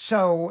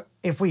 So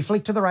if we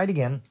flick to the right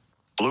again.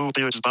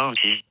 Bluebeard's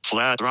Bounty,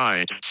 flat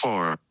ride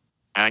 4.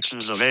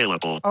 Actions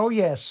available. Oh,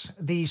 yes,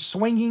 the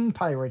swinging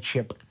pirate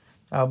ship,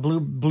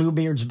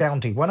 Bluebeard's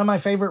Bounty. One of my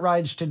favorite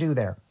rides to do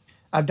there.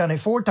 I've done it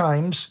 4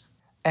 times,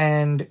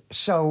 and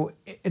so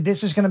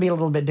this is going to be a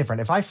little bit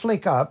different. If I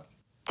flick up.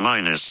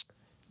 Minus.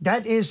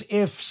 That is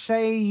if,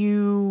 say,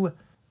 you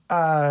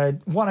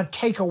want to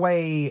take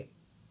away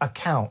a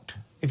count.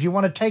 If you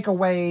want to take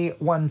away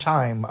 1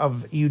 time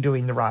of you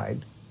doing the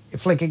ride,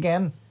 flick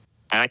again.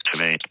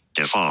 Activate.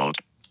 Default.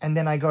 And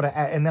then I go to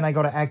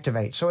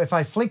activate. So if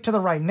I flick to the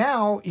right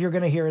now, you're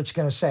going to hear it's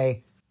going to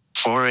say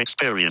 4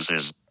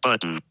 experiences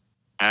button.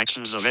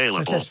 Actions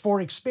available. So it says 4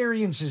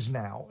 experiences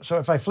now. So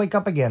if I flick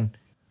up again,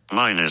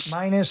 minus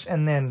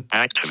and then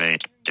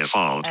activate.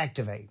 Default.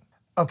 Activate.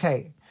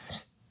 Okay.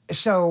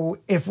 So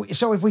if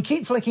we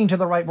keep flicking to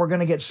the right, we're going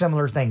to get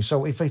similar things.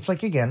 So if we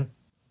flick again.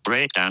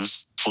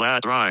 Breakdance,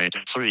 flat ride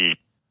 3.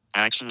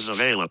 Actions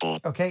available.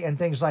 Okay, and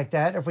things like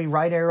that. If we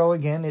right arrow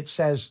again, it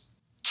says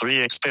 3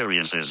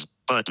 experiences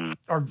button.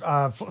 Or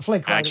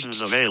flick right.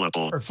 Actions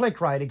available. Or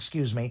flick right,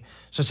 excuse me.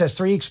 So it says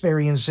 3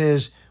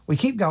 experiences. We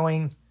keep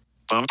going.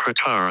 Bumper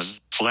cars,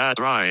 flat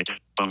ride,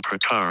 bumper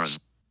cars.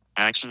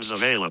 Actions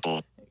available.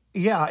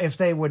 Yeah, if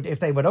they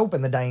would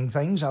open the dang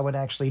things, I would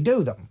actually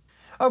do them.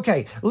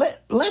 Okay,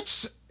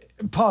 let's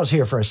pause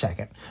here for a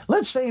second.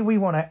 Let's say we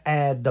want to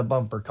add the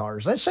bumper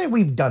cars. Let's say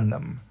we've done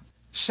them.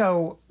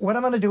 So what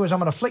I'm going to do is I'm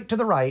going to flick to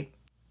the right.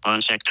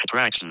 Unchecked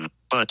attraction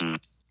button.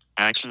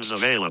 Actions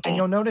available. And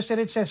you'll notice that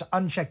it says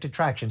unchecked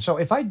attraction. So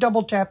if I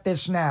double tap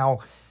this now,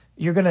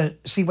 you're going to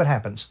see what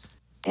happens.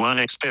 1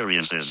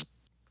 experiences.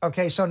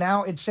 Okay, so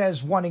now it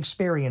says 1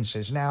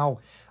 experiences. Now,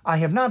 I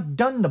have not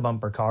done the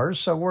bumper cars,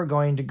 so we're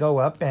going to go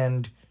up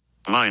and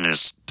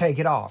minus take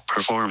it off.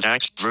 Performed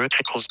action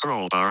vertical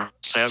scroll bar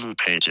 7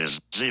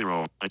 pages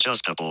 0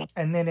 adjustable.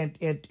 And then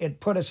it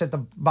put us at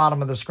the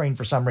bottom of the screen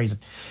for some reason.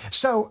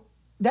 So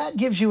that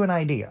gives you an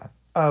idea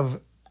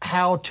of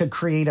how to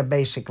create a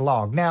basic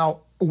log.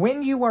 Now,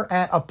 when you are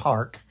at a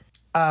park,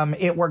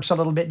 it works a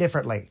little bit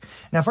differently.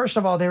 Now, first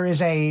of all, there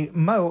is a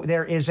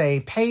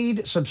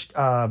paid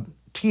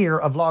tier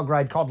of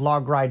LogRide called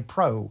LogRide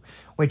Pro,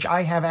 which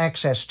I have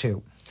access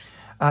to.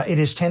 It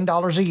is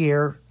 $10 a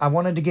year. I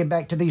wanted to give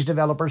back to these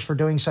developers for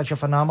doing such a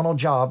phenomenal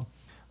job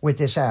with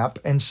this app.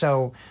 And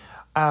so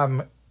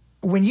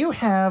when you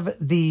have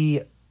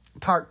the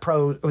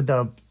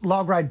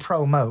LogRide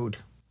Pro mode,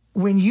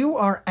 when you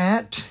are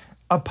at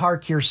a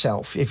park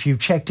yourself, if you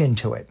checked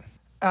into it,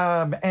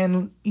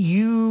 and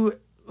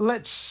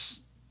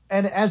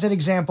as an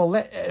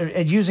example,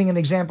 using an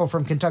example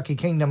from Kentucky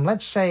Kingdom,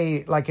 let's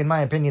say, like in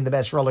my opinion, the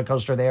best roller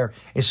coaster there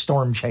is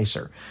Storm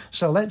Chaser.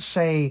 So let's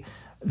say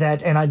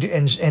that, and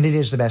it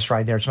is the best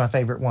ride there. It's my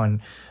favorite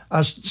one.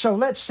 So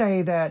let's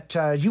say that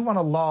you want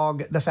to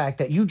log the fact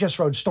that you just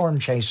rode Storm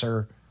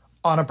Chaser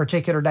on a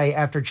particular day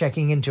after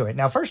checking into it.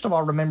 Now, first of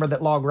all, remember that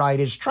LogRide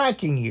is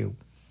tracking you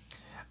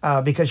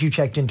because you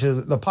checked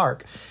into the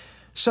park.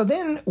 So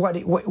then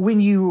when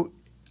you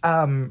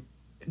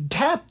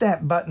tap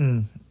that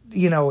button,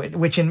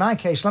 which in my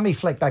case, let me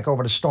flick back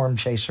over to Storm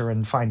Chaser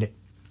and find it.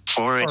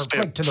 Or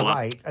flick to the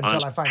right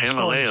until I find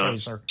Himalaya, Storm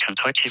Chaser.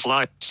 Kentucky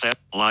Flight, Set,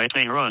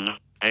 Lightning Run,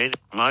 8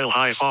 Mile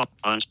High Fall,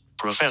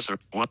 Professor,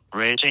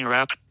 Raging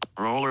Rapid,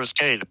 Roller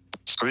Skate,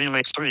 Scream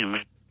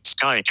Extreme,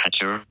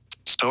 Skycatcher,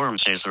 Storm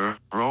Chaser,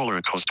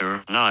 Roller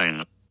Coaster,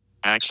 9.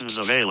 Actions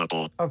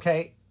available.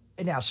 Okay,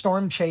 now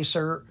Storm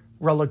Chaser,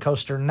 Roller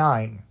Coaster,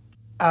 9.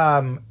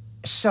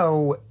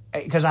 So,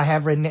 because I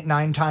have ridden it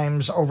 9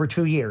 times over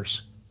 2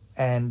 years.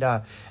 And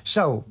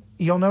so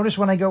you'll notice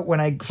when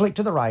I flick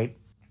to the right,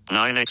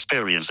 9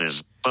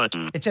 experiences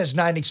button. It says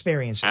 9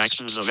 experiences.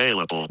 Actions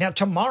available. Now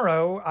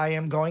tomorrow I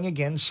am going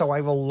again, so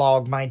I will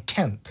log my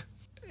 10th.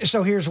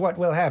 So here's what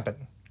will happen.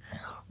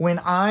 When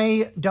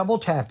I double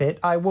tap it,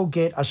 I will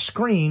get a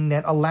screen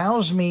that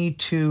allows me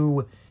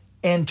to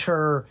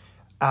enter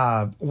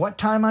what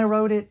time I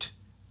rode it,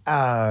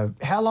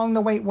 how long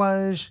the wait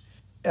was,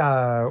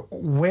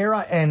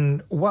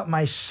 and what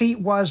my seat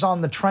was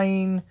on the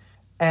train,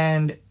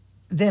 and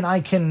then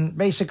I can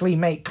basically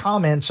make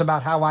comments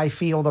about how I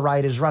feel the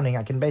ride is running.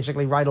 I can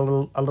basically write a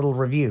little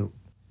review.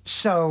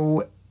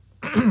 So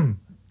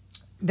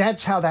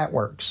that's how that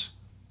works.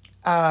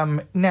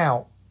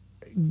 Now,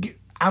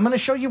 I'm going to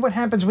show you what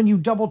happens when you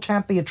double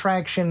tap the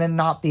attraction and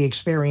not the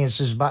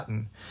experiences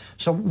button.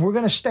 So we're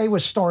going to stay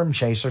with Storm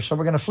Chaser. So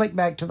we're going to flick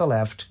back to the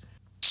left.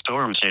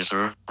 Storm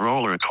Chaser,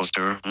 Roller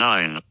Coaster,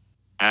 9.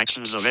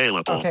 Actions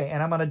available. Okay,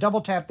 and I'm going to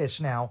double tap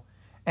this now.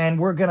 And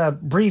we're going to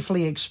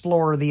briefly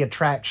explore the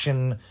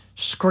attraction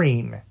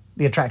screen,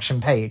 the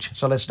attraction page.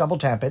 So let's double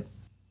tap it.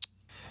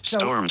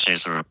 Storm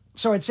Chaser.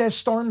 So it says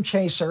Storm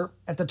Chaser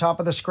at the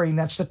top of the screen.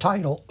 That's the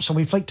title. So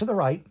we flick to the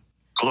right.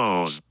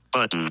 Close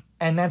button.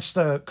 And that's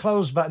the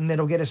close button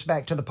that'll get us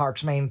back to the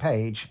park's main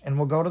page. And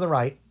we'll go to the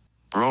right.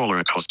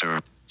 Roller coaster.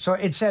 So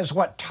it says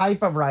what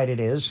type of ride it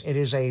is. It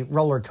is a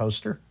roller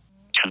coaster.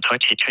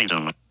 Kentucky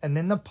Kingdom. And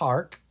then the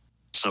park.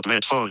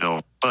 Submit photo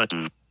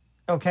button.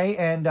 Okay,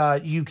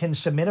 and you can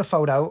submit a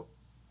photo,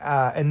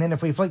 and then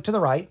if we flick to the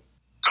right...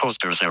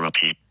 Coaster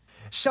therapy.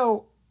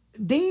 So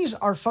these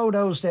are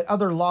photos that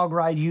other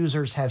LogRide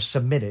users have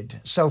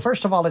submitted. So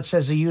first of all, it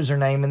says the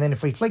username, and then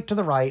if we flick to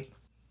the right...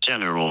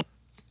 General.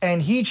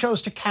 And he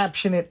chose to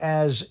caption it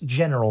as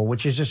general,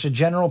 which is just a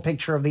general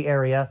picture of the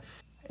area.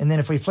 And then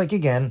if we flick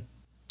again...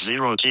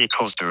 0G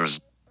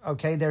coasters.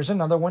 Okay, there's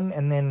another one,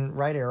 and then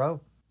right arrow.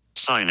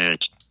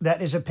 Signage.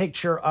 That is a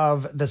picture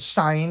of the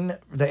sign,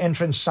 the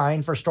entrance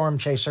sign for Storm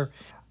Chaser.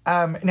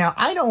 Now,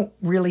 I don't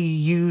really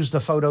use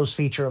the photos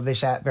feature of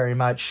this app very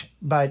much,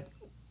 but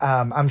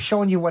I'm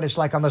showing you what it's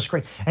like on the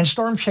screen. And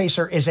Storm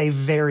Chaser is a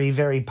very,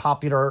 very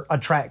popular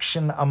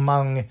attraction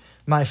among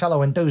my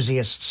fellow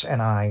enthusiasts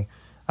and I,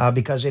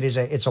 because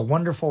it's a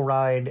wonderful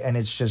ride, and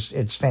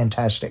it's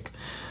fantastic.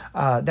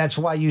 That's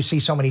why you see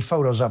so many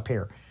photos up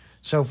here.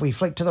 So if we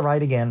flick to the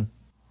right again.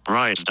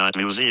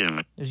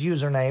 Rides.museum. His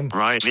username.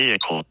 Ride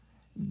vehicle.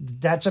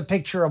 That's a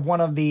picture of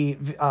one of the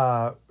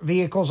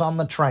vehicles on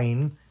the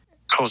train.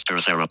 Coaster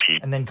therapy.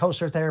 And then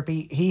coaster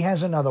therapy. He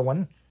has another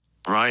one.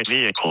 Ride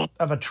vehicle.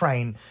 Of a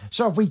train.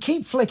 So if we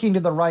keep flicking to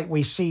the right,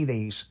 we see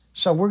these.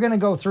 So we're going to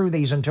go through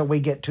these until we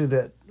get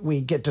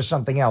to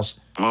something else.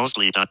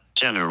 Mostly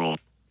general.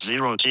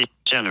 0G.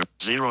 General.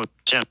 0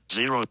 Gen.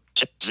 0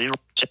 0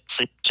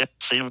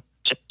 Theme.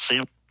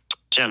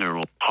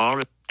 General.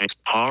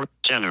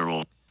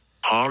 General.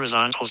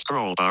 Horizontal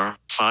scroll bar.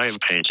 5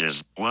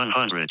 pages.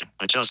 100.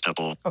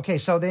 Adjustable. Okay,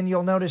 so then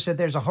you'll notice that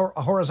there's a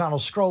horizontal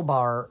scroll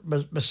bar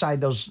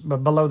beside those,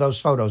 below those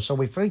photos. So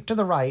we flick to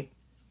the right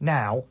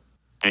now.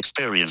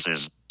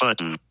 Experiences.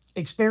 Button.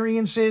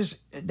 Experiences,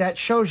 that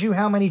shows you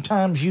how many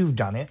times you've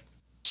done it.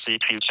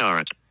 Seating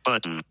chart.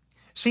 Button.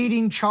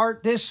 Seating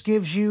chart, this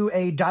gives you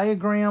a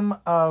diagram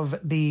of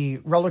the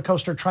roller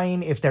coaster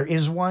train, if there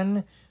is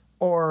one,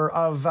 or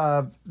of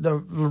the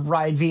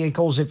ride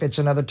vehicles, if it's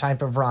another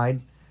type of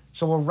ride.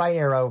 So we'll right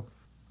arrow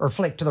or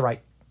flick to the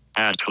right.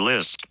 Add to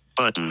list.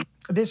 Button.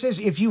 This is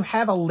if you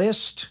have a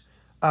list,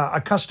 a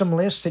custom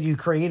list that you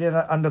created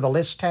under the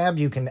list tab,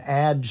 you can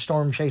add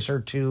Storm Chaser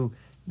to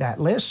that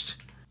list.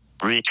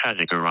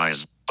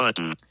 Recategorize.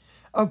 Button.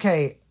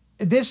 Okay,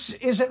 this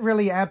isn't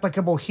really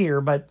applicable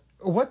here, but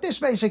what this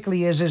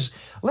basically is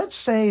let's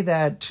say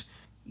that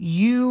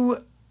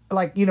you,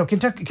 like, you know,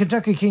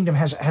 Kentucky Kingdom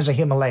has a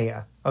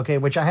Himalaya, okay,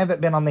 which I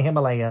haven't been on the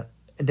Himalaya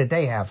that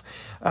they have.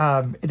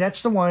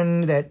 That's the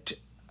one that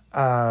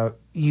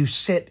you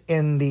sit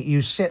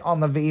on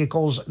the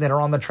vehicles that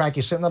are on the track.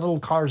 You sit in the little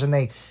cars and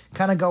they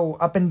kind of go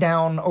up and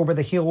down over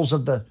the hills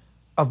of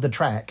the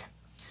track,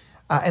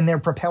 and they're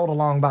propelled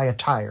along by a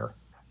tire.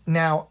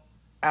 Now,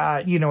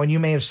 you know, and you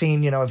may have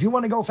seen, you know, if you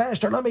want to go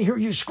faster, let me hear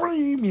you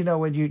scream, you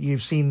know, and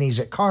you've seen these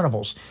at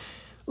carnivals.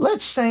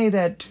 Let's say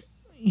that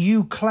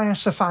you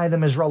classify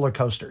them as roller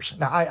coasters.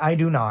 Now, I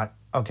do not.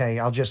 Okay,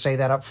 I'll just say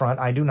that up front.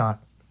 I do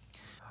not.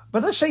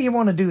 But let's say you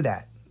want to do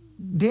that.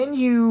 Then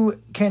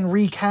you can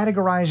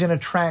recategorize an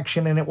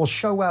attraction and it will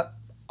show up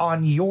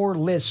on your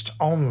list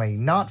only,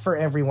 not for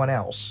everyone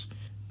else.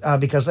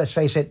 Because let's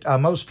face it,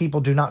 most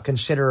people do not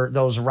consider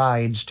those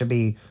rides to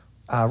be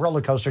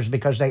roller coasters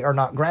because they are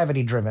not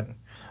gravity driven.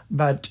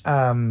 But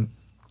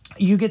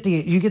you get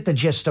the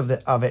gist of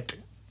it.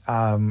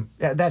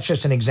 That's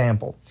just an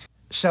example.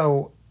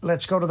 So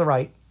let's go to the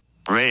right.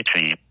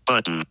 Rating.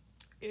 Button.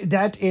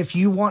 That if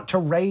you want to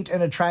rate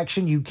an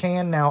attraction, you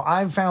can. Now,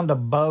 I've found a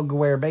bug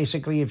where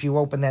basically if you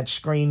open that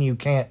screen, you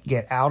can't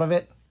get out of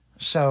it.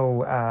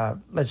 So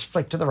let's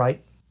flick to the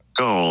right.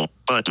 Goal.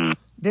 Button.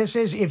 This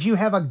is if you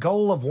have a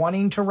goal of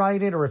wanting to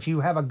ride it, or if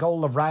you have a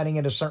goal of riding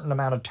it a certain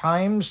amount of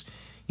times,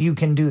 you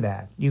can do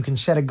that. You can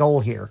set a goal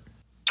here.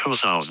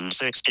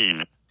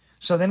 2016.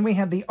 So then we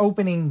have the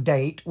opening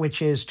date,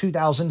 which is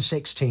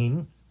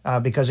 2016,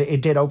 because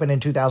it did open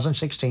in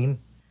 2016.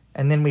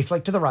 And then we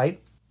flick to the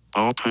right.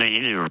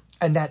 Opening year.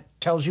 And that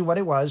tells you what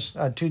it was.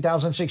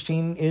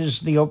 2016 is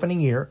the opening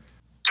year.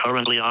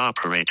 Currently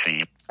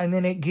operating. And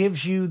then it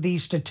gives you the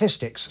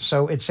statistics.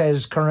 So it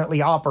says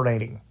currently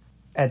operating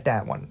at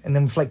that one. And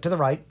then flick to the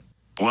right.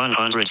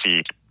 100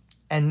 feet.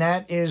 And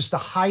that is the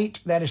height.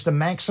 That is the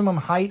maximum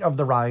height of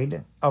the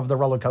ride, of the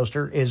roller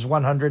coaster, is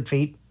 100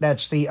 feet.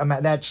 That's the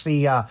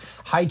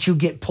height you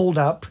get pulled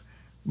up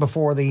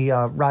before the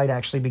ride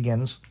actually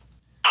begins.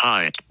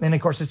 Height. And,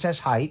 of course, it says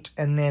height.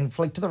 And then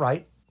flick to the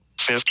right.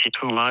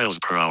 52 miles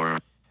per hour.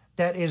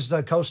 That is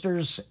the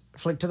coaster's,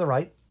 flick to the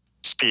right.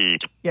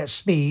 Speed. Yes,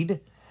 speed.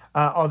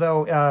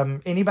 Although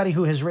anybody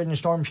who has ridden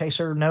Storm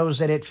Chaser knows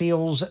that it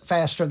feels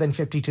faster than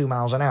 52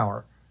 miles an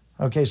hour.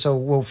 Okay, so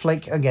we'll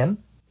flick again.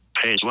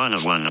 Page 1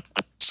 of 1.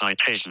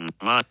 Citation.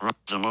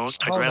 The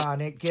most aggressive.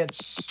 Hold on,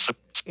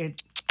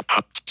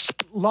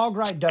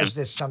 LogRide does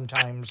this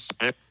sometimes.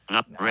 I've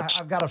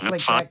got to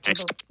flick back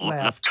to the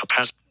left.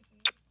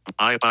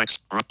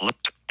 iBox.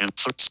 And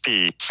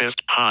speed. Fifth.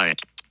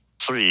 Height.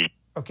 3.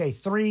 Okay,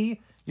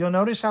 3. You'll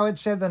notice how it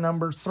said the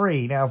number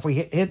 3. Now, if we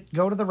hit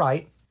go to the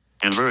right.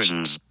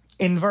 Inversions.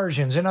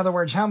 Inversions. In other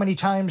words, how many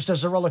times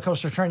does the roller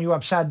coaster turn you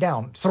upside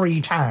down?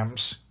 3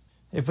 times.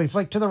 If we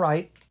flick to the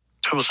right.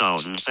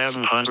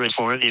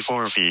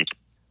 2,744 feet.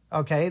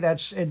 Okay,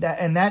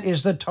 that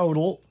is the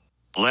total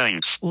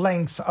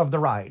length of the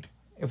ride.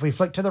 If we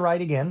flick to the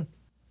right again.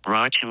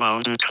 Rocky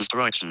Mountain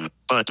Construction.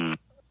 Button.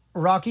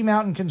 Rocky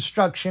Mountain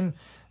Construction.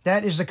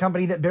 That is the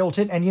company that built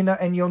it, and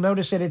you'll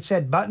notice that it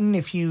said button.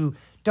 If you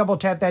double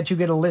tap that, you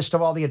get a list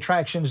of all the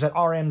attractions that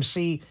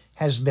RMC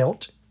has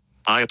built.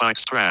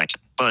 iBox track.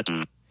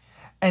 Button.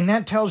 And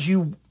that tells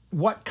you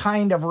what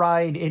kind of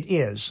ride it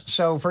is.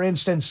 So, for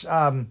instance,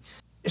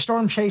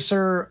 Storm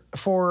Chaser,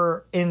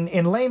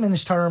 in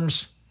layman's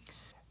terms,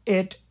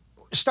 it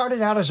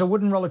started out as a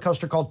wooden roller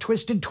coaster called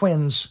Twisted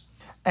Twins,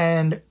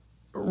 and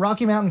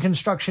Rocky Mountain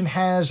Construction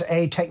has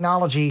a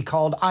technology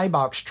called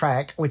iBox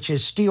track, which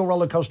is steel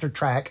roller coaster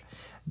track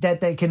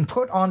that they can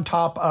put on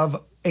top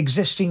of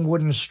existing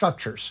wooden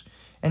structures.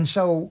 And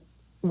so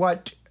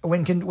when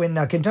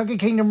Kentucky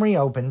Kingdom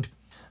reopened,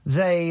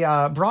 they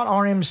brought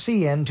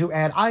RMC in to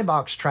add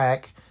iBox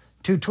track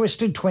to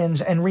Twisted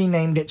Twins and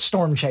renamed it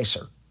Storm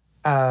Chaser.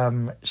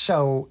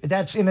 So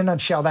that's in a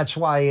nutshell. That's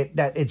why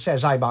it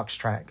says iBox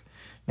track.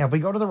 Now, if we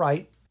go to the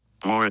right,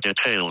 more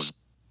details.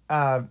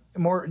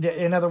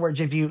 In other words,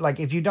 if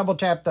you double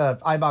tap the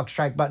iBox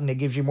track button, it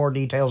gives you more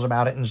details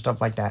about it and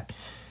stuff like that.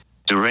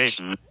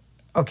 Duration.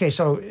 Okay,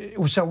 so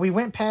we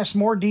went past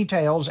more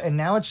details, and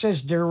now it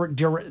says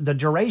the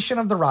duration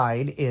of the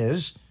ride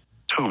is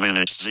 2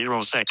 minutes, 0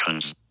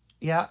 seconds.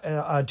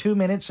 2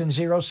 minutes and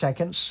 0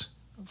 seconds.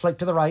 Flick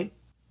to the right.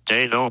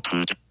 Date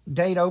opened.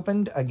 Date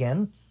opened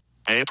again.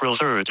 April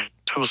 3rd,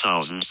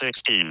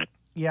 2016.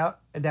 Yeah,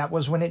 that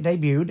was when it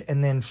debuted,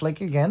 and then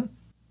flick again.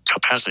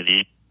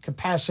 Capacity.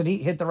 Capacity,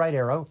 hit the right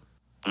arrow.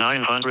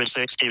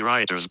 960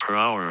 riders per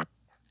hour.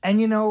 And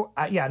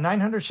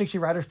 960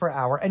 riders per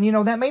hour. And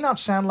that may not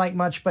sound like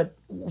much, but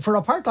for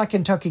a park like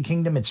Kentucky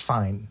Kingdom, it's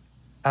fine.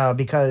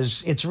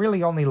 Because it's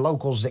really only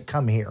locals that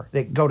come here,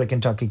 that go to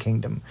Kentucky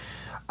Kingdom.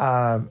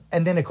 And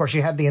then, of course,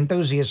 you have the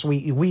enthusiasts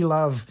we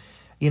love,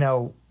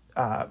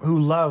 who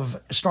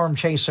love Storm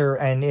Chaser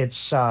and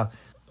its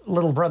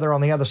little brother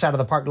on the other side of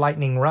the park,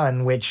 Lightning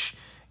Run, which,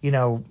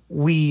 there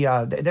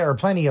are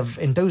plenty of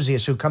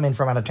enthusiasts who come in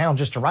from out of town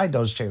just to ride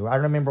those two. I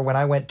remember when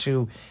I went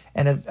to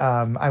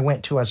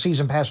a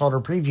season pass holder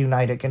preview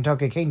night at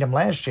Kentucky Kingdom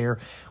last year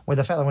with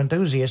a fellow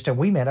enthusiast, and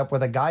we met up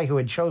with a guy who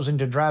had chosen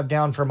to drive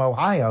down from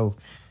Ohio,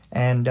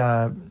 and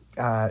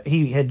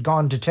he had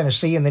gone to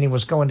Tennessee, and then he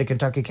was going to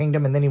Kentucky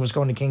Kingdom, and then he was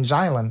going to Kings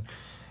Island,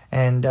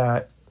 and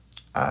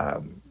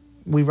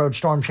we rode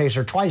Storm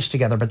Chaser twice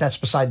together, but that's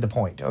beside the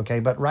point. Okay,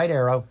 but right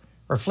arrow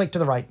or flick to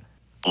the right.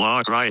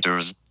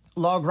 LogRiders.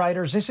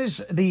 LogRiders. This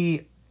is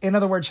in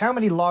other words, how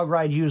many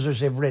LogRide users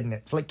have ridden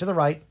it? Flick to the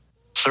right.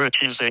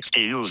 1360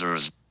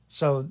 users.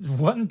 So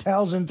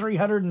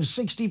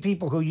 1,360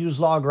 people who use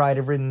LogRide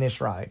have ridden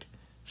this ride.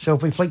 So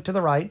if we flick to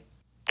the right.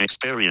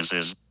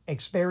 Experiences.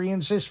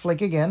 Experiences,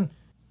 flick again.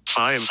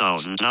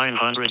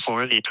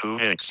 5,942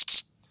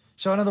 hits.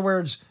 So in other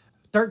words,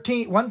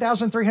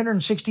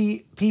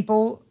 1,360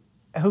 people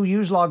who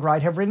use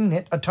LogRide have ridden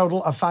it a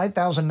total of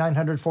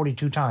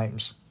 5,942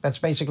 times. That's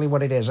basically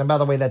what it is. And by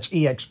the way, that's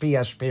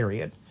EXPS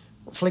period.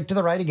 Flick to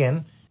the right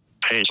again.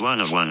 Page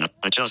 1 of 1,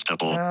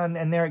 adjustable.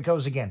 And there it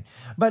goes again.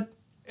 But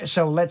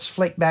so let's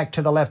flick back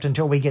to the left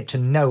until we get to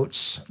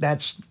notes.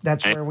 That's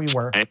where we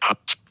were.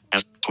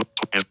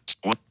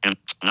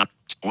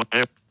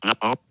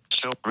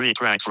 So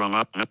retract from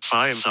up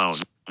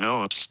 5,000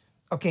 notes.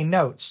 Okay,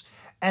 notes.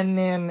 And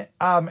then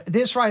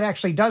this ride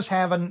actually does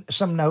have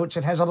some notes.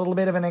 It has a little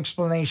bit of an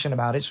explanation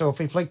about it. So if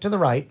we flick to the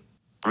right.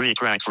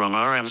 Retract from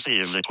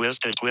RMC of the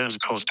Twisted Twins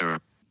coaster.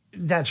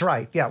 That's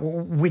right, yeah,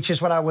 which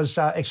is what I was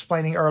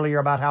explaining earlier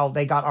about how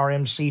they got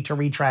RMC to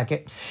retrack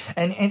it.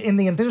 And in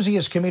the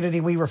enthusiast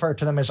community, we refer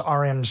to them as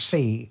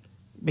RMC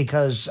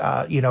because,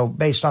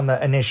 based on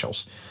the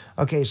initials.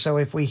 Okay, so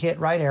if we hit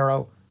right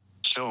arrow.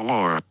 Show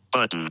more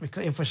button.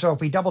 If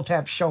we double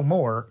tap show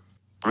more.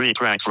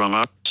 Retract from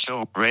up,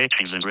 show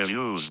ratings and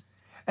reviews.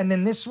 And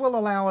then this will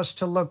allow us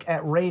to look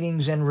at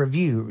ratings and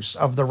reviews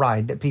of the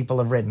ride that people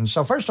have ridden.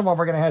 So first of all,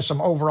 we're going to have some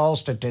overall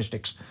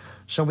statistics.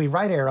 So we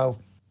right arrow.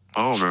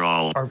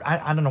 Overall. Or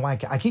I don't know why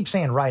I keep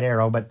saying right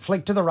arrow, but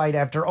flick to the right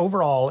after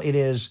overall, it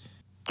is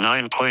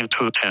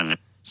 9.210.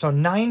 So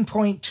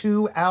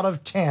 9.2 out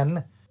of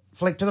 10.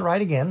 Flick to the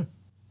right again.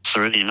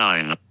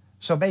 39.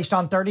 So based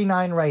on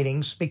 39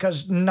 ratings,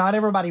 because not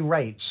everybody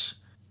rates.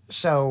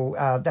 So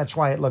that's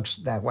why it looks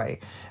that way.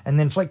 And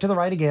then flick to the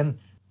right again.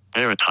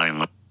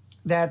 Airtime.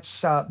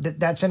 That's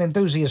an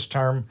enthusiast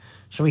term.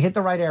 So we hit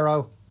the right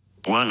arrow.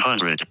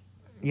 100.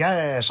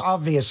 Yes,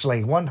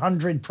 obviously.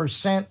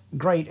 100%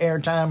 great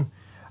airtime.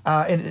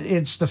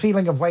 It's the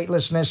feeling of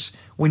weightlessness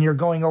when you're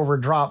going over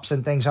drops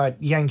and things, how it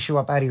yanks you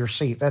up out of your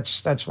seat.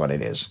 That's what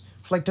it is.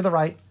 Flick to the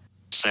right.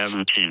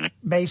 17.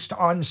 Based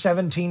on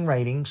 17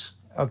 ratings.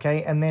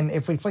 Okay, and then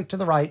if we flick to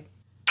the right.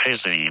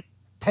 Pacing.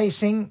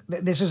 Pacing.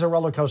 This is a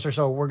roller coaster,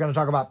 so we're going to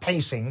talk about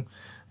pacing.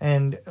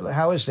 And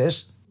how is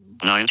this?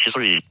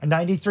 93.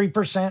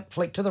 93%.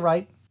 Flick to the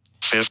right.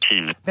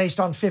 15. Based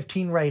on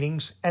 15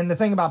 ratings. And the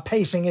thing about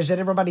pacing is that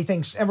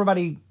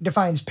everybody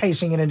defines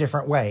pacing in a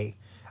different way.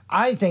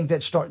 I think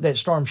that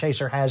Storm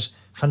Chaser has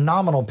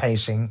phenomenal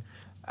pacing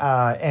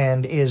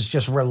and is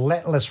just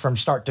relentless from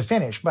start to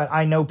finish. But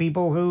I know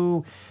people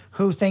who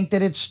think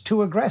that it's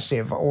too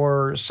aggressive,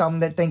 or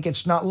some that think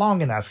it's not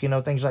long enough,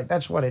 things like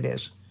that's what it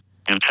is.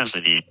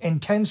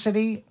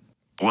 Intensity.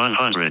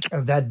 100.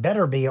 That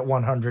better be at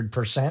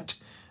 100%.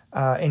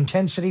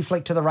 Intensity,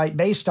 flick to the right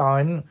based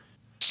on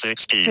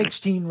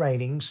 16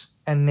 ratings.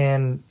 And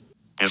then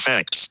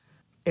effects,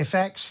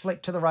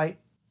 flick to the right.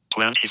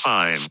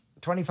 25.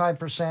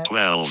 25%.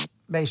 12.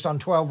 Based on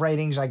 12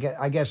 ratings.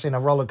 I guess in a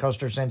roller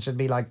coaster sense, it'd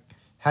be like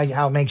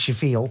how it makes you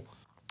feel.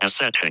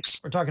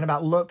 Aesthetics. We're talking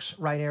about looks,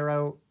 right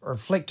arrow, or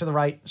flick to the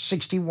right.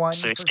 61.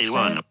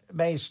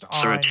 Based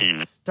on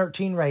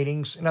 13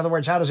 ratings. In other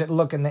words, how does it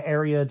look in the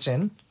area it's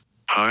in?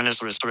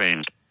 Harness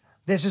restraint.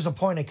 This is a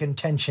point of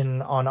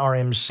contention on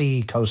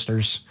RMC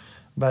coasters.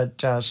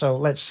 But so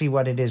let's see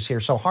what it is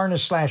here. So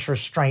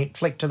harness/restraint,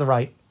 flick to the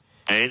right.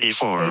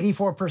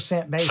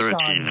 84% based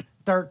 13. On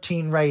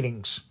 13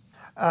 ratings.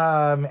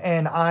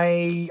 And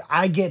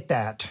I get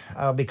that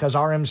because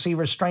RMC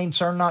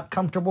restraints are not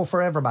comfortable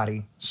for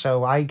everybody.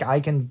 So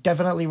I can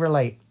definitely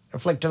relate.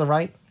 Flick to the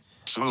right.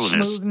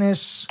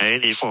 Smoothness.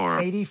 84.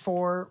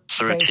 84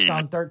 13. based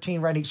on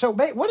 13 ratings. So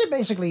what it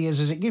basically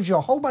is it gives you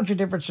a whole bunch of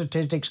different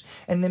statistics,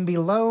 and then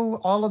below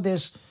all of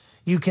this,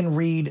 you can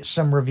read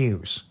some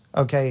reviews.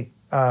 Okay,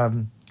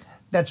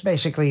 that's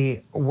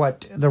basically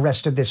what the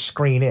rest of this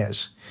screen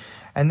is.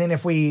 And then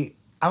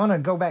I want to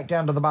go back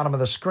down to the bottom of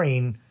the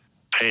screen.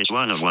 Page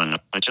 1 of 1,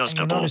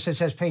 adjustable. And you'll notice it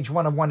says page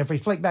 1 of 1. If we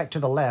flick back to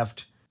the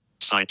left.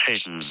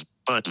 Citations,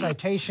 button.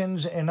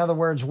 Citations, in other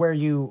words, where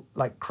you,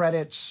 like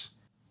credits.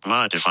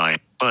 Modify,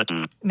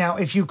 button. Now,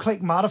 if you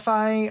click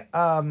modify,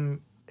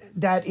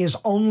 that is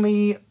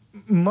only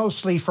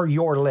mostly for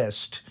your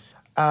list.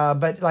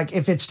 But like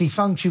if it's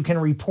defunct, you can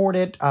report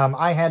it.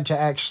 I had to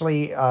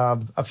actually,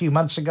 a few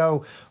months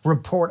ago,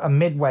 report a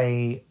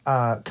Midway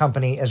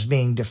company as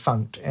being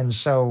defunct. And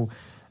so,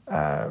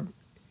 I'm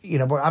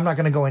not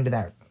going to go into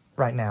that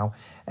right now.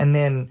 And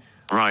then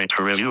write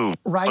a review,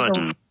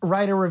 button.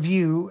 Write a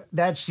review.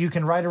 You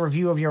can write a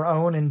review of your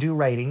own and do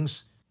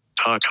ratings.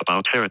 Talk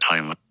about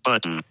airtime,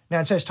 button.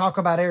 Now it says talk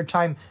about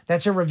airtime.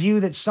 That's a review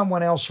that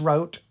someone else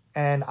wrote,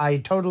 and I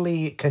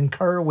totally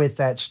concur with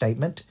that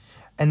statement.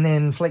 And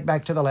then flick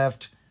back to the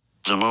left.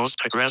 The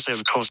most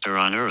aggressive coaster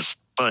on Earth,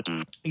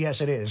 button.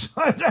 Yes, it is.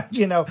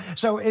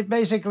 So it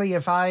basically,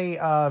 if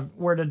I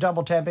were to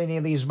double tap any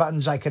of these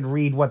buttons, I could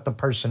read what the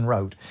person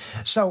wrote.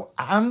 So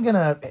I'm going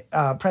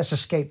to press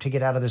escape to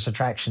get out of this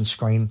attraction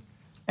screen,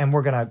 and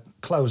we're going to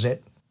close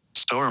it.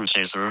 Storm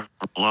Chaser,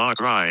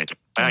 LogRide,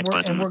 back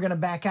button. And we're going to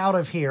back out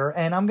of here,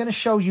 and I'm going to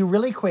show you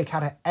really quick how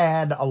to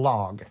add a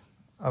log.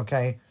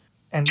 Okay?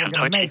 And we're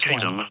going to make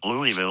Kingdom, one.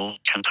 Louisville,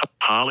 Kentucky,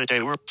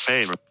 Holiday Work,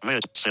 Favorite,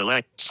 Mid,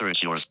 Select,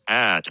 Search Yours,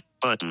 Add,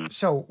 button.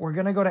 So we're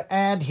going to go to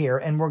add here,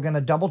 and we're going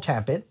to double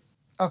tap it.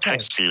 Okay.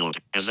 Text field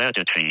is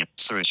editing.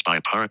 Search by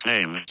park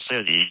name,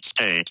 city,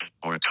 state,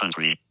 or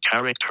country.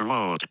 Character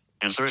mode.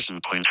 Insertion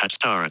point at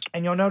start.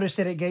 And you'll notice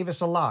that it gave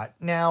us a lot.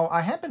 Now,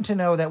 I happen to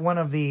know that one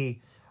of the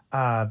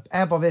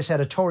AppleVis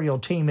editorial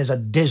team is a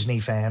Disney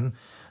fan.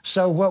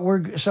 So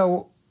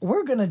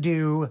we're going to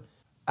do,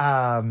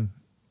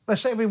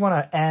 let's say we want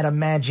to add a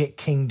Magic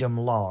Kingdom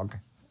log.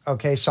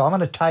 Okay, so I'm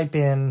going to type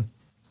in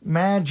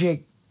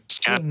Magic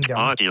Kingdom.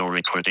 Audio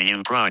recording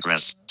in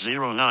progress.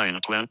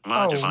 0920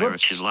 modifier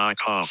keys lock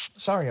off.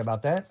 Sorry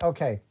about that.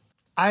 Okay.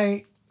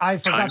 I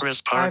forgot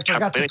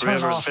to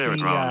turn off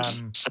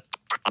the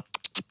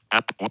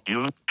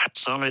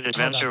Summit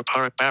Adventure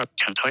Park,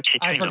 Kentucky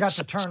Kingdom. I forgot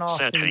to turn off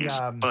Settings,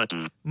 the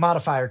button.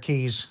 modifier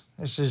keys.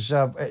 This is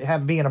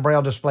being a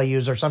Braille display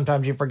user.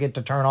 Sometimes you forget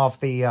to turn off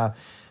the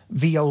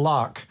VO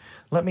lock.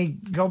 Let me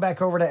go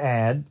back over to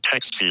add.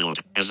 Text field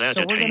is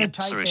editing.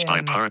 Search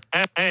by park.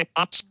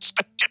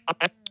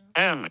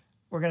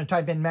 We're going to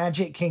type in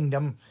Magic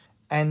Kingdom,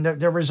 and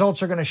the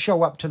results are going to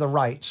show up to the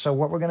right. So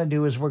what we're going to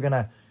do is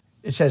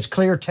it says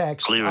clear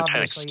text. Clear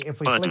obviously.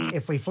 text.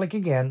 If we flick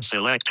again.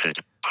 Selected.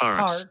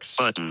 Parks.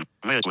 Button.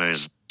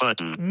 Midways.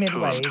 Button.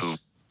 Midways.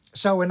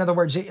 So in other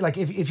words, like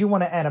if you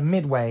want to add a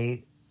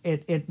Midway,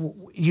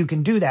 you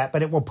can do that,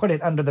 but it will put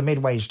it under the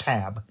Midways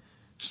tab.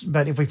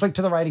 But if we flick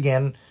to the right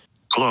again,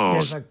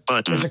 close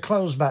button. There's a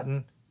close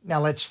button.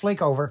 Now let's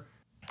flick over.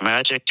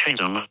 Magic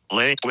Kingdom,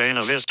 Lake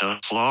Buena Vista,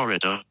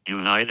 Florida,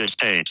 United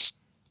States.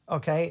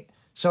 Okay,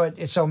 so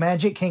so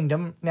Magic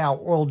Kingdom. Now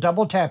we'll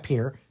double tap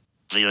here.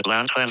 The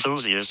Atlanta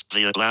Enthusiast,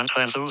 the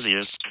Atlanta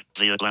Enthusiast,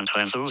 the Atlanta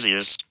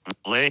Enthusiast,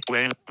 Lake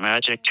Buena,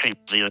 Magic King,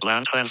 the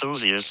Atlanta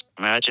Enthusiast,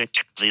 Magic,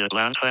 the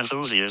Atlanta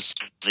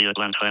Enthusiast, the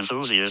Atlanta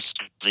Enthusiast,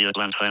 the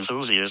Atlanta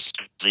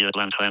Enthusiast, the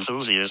Atlanta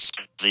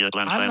Enthusiast, the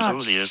Atlanta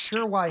Enthusiast,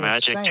 sure why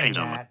Magic it's saying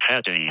Kingdom, that.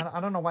 heading. I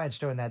don't know why it's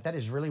doing that. That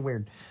is really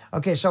weird.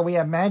 Okay, so we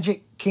have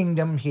Magic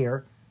Kingdom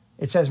here.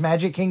 It says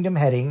Magic Kingdom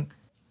heading.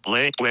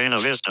 Lake Buena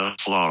Vista,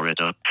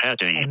 Florida,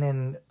 heading. And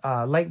then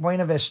Lake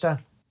Buena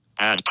Vista.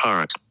 Add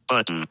park.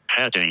 Button,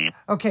 heading.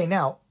 Okay,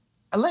 now,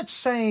 let's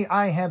say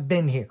I have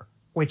been here,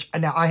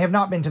 now I have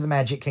not been to the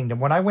Magic Kingdom.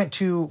 When I went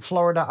to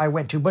Florida, I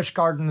went to Busch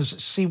Gardens,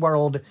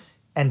 SeaWorld,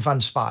 and Fun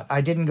Spot.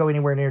 I didn't go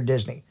anywhere near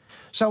Disney.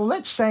 So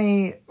let's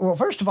say, well,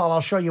 first of all, I'll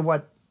show you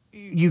what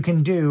you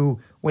can do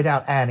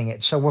without adding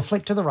it. So we'll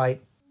flick to the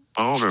right.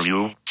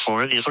 Overview,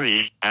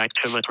 43,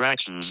 active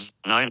attractions,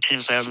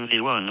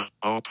 1971,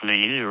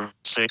 opening year,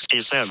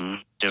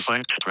 67,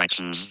 defunct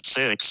attractions,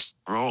 6,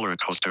 roller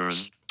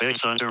coasters, Big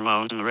Thunder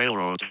Mountain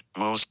Railroad,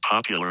 most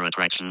popular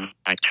attraction,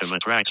 active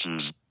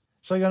attractions.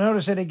 So you'll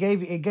notice that it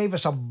gave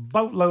us a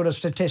boatload of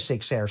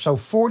statistics there. So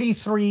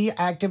 43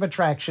 active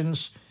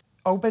attractions,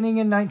 opening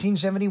in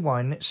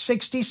 1971,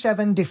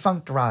 67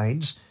 defunct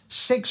rides,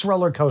 6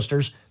 roller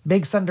coasters.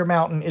 Big Thunder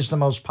Mountain is the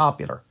most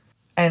popular.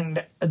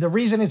 And the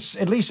reason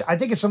I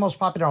think it's the most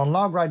popular on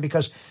LogRide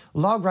because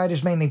LogRide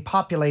is mainly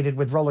populated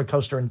with roller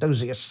coaster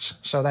enthusiasts.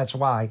 So that's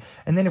why.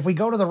 And then if we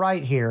go to the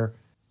right here.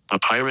 A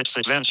Pirate's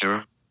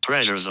Adventure,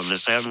 Treasures of the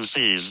Seven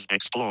Seas,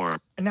 Explore.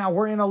 And now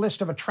we're in a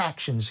list of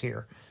attractions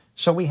here.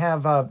 So we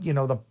have,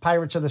 the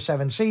Pirates of the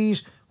Seven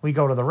Seas. We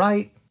go to the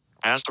right.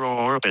 Astro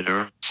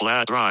Orbiter,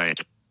 Flat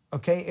Ride.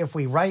 Okay, if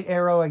we right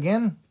arrow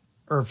again,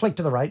 or flick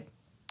to the right.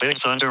 Big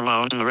Thunder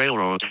Mountain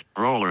Railroad,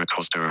 Roller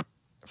Coaster.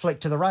 Flick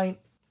to the right.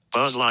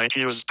 Buzz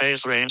Lightyear's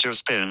Space Ranger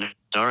Spin,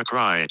 Dark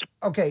Ride.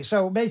 Okay,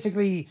 so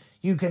basically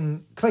you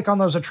can click on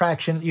those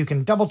attractions, you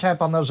can double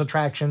tap on those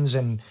attractions,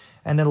 and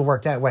it'll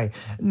work that way.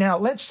 Now,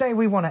 let's say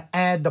we want to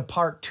add the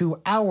park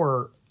to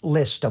our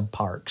list of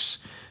parks.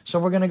 So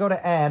we're going to go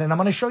to add, and I'm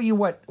going to show you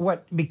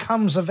what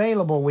becomes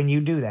available when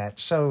you do that.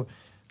 So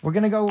we're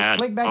going to go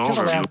click back to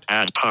the left.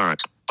 Add park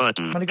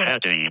button. I'm going to go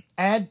heading.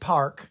 Add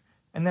park,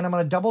 and then I'm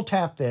going to double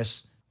tap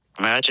this.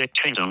 Magic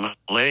Kingdom,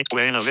 Lake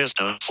Buena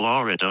Vista,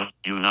 Florida,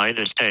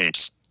 United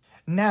States.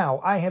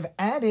 Now I have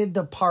added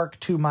the park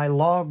to my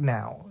log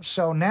now.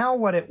 So now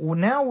what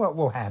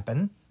will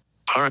happen?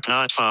 Park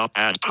not found.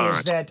 Add park.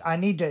 Is that I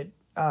need to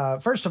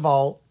first of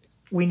all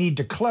we need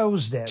to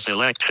close this.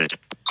 Selected.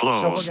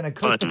 Close. So we're going to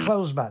click button. the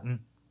close button.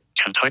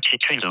 Kentucky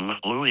Kingdom,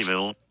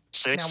 Louisville,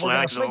 Six Now we're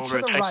going Flags to flick over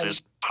to the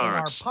Texas right in our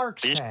parks.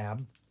 parks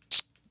tab.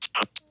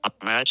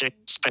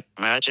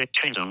 Magic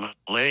Kingdom,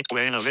 Lake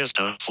Buena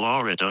Vista,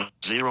 Florida,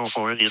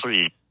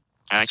 043.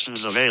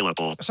 Actions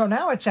available. So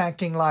now it's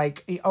acting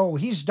like, oh,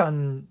 he's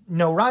done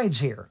no rides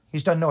here.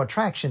 He's done no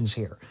attractions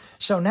here.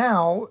 So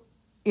now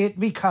it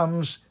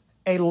becomes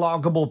a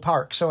loggable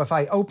park. So if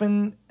I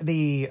open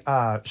the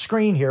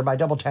screen here by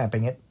double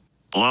tapping it.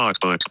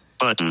 Logbook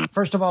button.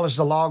 First of all is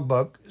the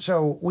logbook.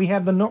 So we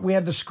have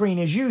the screen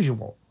as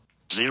usual.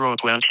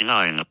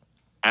 029.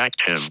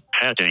 Active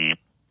heading.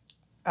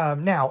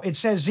 Now it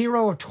says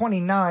 0 of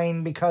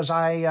 29 because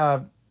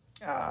I'm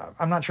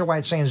not sure why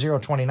it's saying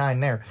 029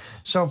 there.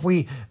 So if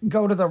we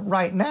go to the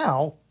right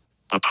now.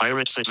 A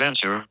Pirate's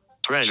Adventure,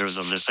 Treasures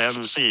of the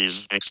Seven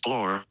Seas,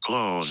 Explore,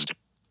 closed.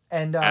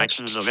 And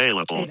actions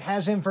available. It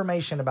has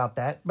information about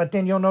that. But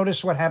then you'll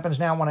notice what happens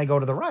now when I go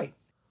to the right.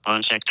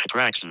 Unchecked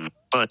attraction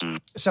button.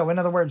 So in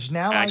other words,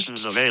 now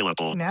actions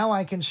available. Now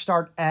I can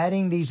start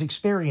adding these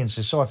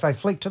experiences. So if I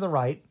flick to the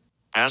right.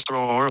 Astro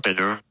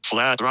Orbiter,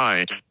 flat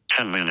ride,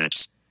 10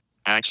 minutes.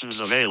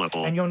 Actions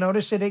available. And you'll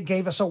notice that it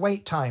gave us a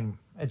wait time.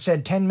 It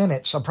said 10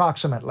 minutes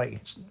approximately.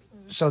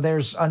 So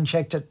there's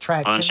unchecked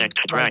attraction.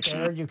 Unchecked attraction.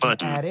 Right there. You can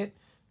button. add it.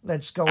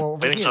 Let's go over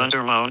Big here.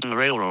 Thunder Mountain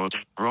Railroad,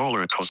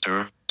 roller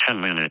coaster, 10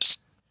 minutes.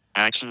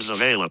 Actions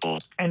available.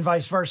 And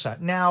vice versa.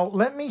 Now,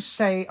 let me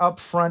say up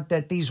front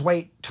that these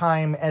wait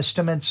time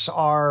estimates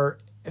are,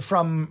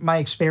 from my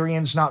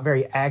experience, not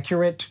very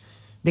accurate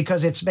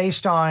because it's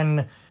based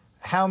on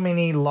how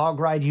many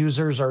LogRide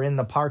users are in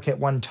the park at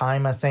one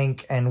time, I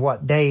think, and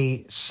what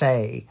they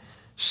say.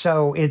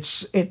 So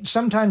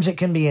sometimes it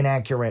can be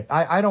inaccurate.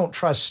 I don't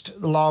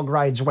trust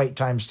LogRide's wait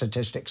time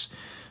statistics.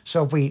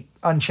 So if we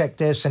uncheck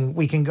this and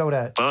we can go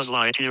to Buzz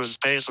Lightyear's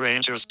Space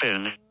Ranger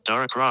Spin,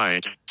 Dark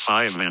Ride,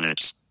 5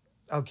 minutes.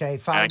 Okay,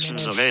 5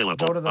 actions minutes.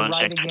 available. Go to the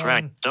Unchecked right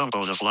track. again.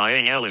 Dumbo the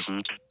Flying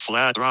Elephant.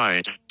 Flat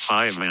ride.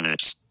 5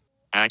 minutes.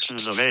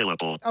 Actions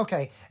available.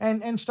 Okay,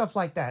 and stuff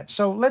like that.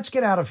 So let's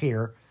get out of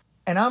here,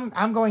 and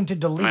I'm going to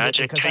delete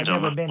Magic it because Kingdom.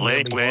 I've never been here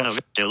Lake before. Buena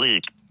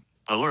delete.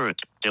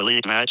 Alert.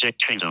 Delete Magic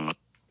Kingdom.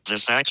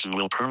 This action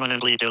will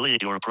permanently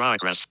delete your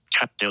progress.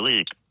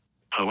 Delete.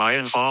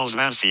 Hawaiian Falls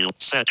Mansfield.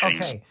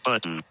 Settings. Okay.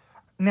 Button.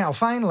 Now,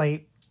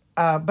 finally,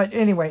 but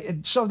anyway,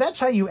 so that's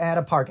how you add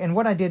a park. And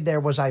what I did there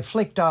was I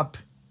flicked up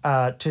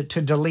to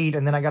delete,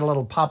 and then I got a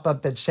little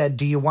pop-up that said,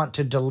 do you want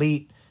to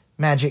delete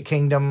Magic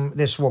Kingdom?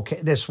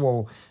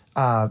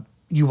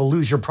 You will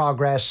lose your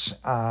progress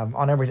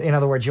on everything. In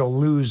other words, you'll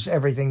lose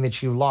everything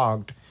that you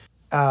logged.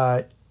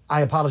 I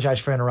apologize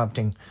for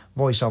interrupting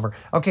voiceover.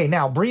 Okay,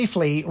 now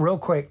briefly, real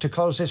quick, to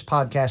close this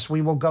podcast,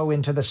 we will go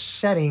into the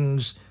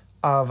settings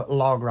of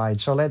LogRide.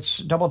 So let's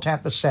double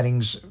tap the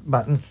settings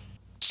button.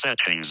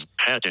 Settings.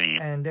 Heading.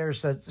 And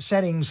there's the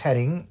settings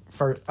heading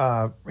for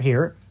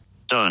here.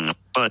 Done.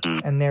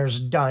 Button. And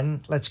there's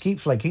done. Let's keep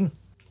flicking.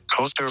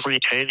 Coaster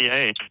Freak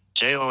 88.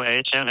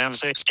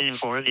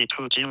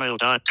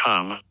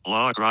 JOHNM1642gmail.com.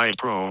 LogRide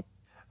Pro.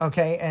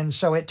 Okay, and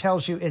so it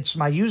tells you it's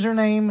my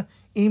username,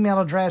 email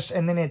address,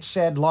 and then it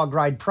said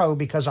LogRide Pro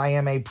because I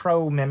am a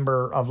pro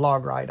member of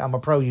LogRide. I'm a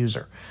pro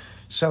user.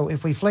 So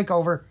if we flick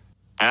over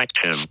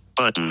Active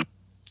button.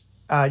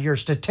 Your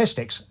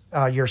statistics,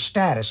 your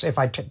status, if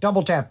I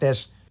double tap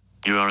this,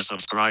 you are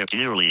subscribed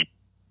yearly.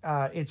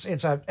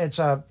 It's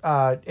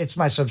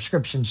my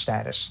subscription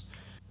status.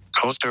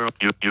 Coaster,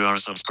 you are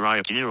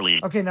subscribed yearly.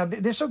 Okay, now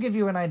this will give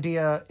you an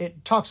idea.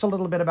 It talks a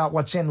little bit about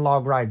what's in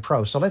LogRide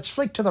Pro. So let's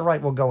flick to the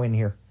right. We'll go in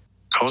here.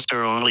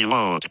 Coaster only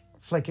mode.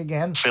 Flick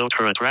again.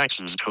 Filter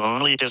attractions to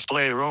only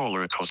display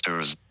roller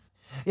coasters.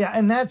 Yeah,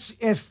 and that's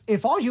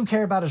if all you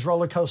care about is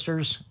roller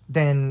coasters,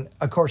 then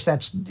of course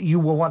you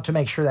will want to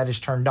make sure that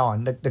is turned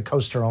on, the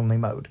coaster only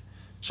mode.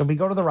 So we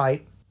go to the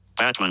right.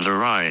 Batman the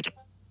Ride.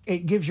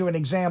 It gives you an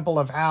example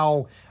of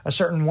how a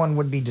certain one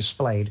would be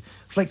displayed.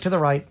 Flick to the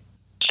right.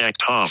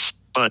 Checked off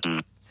button.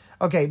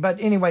 Okay,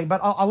 but anyway,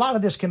 a lot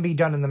of this can be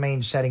done in the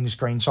main settings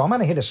screen, so I'm going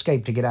to hit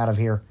escape to get out of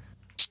here.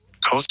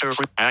 Coaster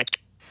act.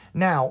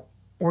 Now,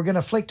 we're going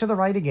to flick to the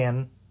right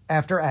again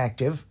after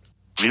active.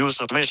 View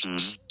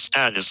submissions,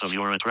 status of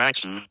your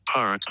attraction,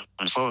 park,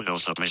 and photo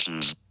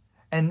submissions.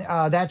 And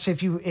that's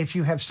if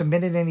you have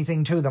submitted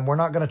anything to them. We're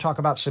not going to talk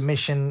about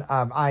submission.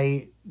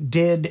 I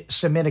did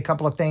submit a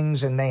couple of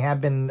things, and they have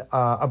been.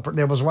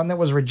 There was one that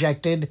was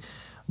rejected,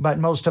 but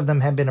most of them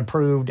have been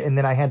approved. And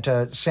then I had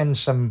to send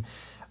some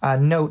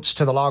notes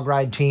to the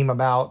LogRide team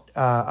about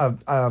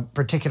a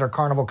particular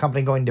carnival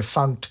company going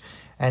defunct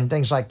and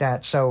things like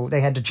that. So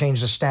they had to change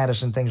the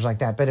status and things like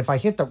that. But if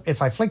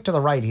I flick to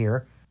the right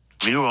here,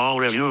 View all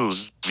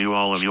reviews. View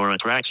all of your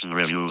attraction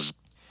reviews.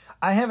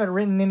 I haven't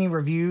written any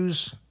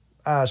reviews.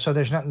 So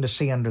there's nothing to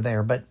see under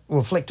there, but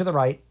we'll flick to the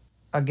right.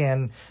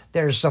 Again,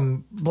 there's a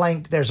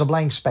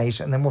blank space,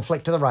 and then we'll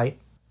flick to the right.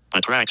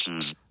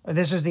 Attractions.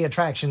 This is the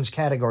attractions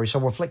category, so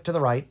we'll flick to the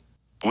right.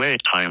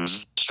 Wait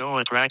times. Show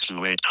attraction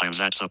wait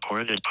times at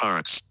supported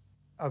parks.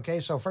 Okay,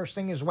 so first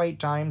thing is wait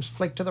times.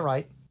 Flick to the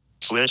right.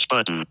 Switch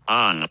button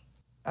on.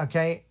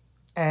 Okay,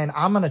 and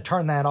I'm going to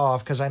turn that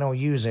off because I don't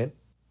use it.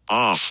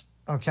 Off.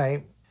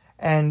 Okay,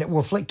 and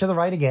we'll flick to the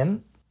right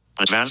again.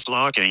 Advanced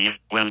logging.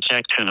 When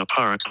checked in a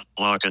park,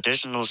 log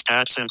additional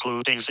stats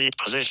including seat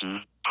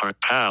position, park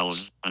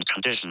pals, and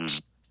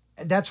conditions.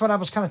 That's what I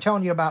was kind of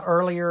telling you about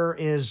earlier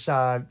is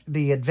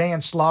the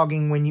advanced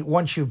logging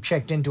once you've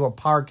checked into a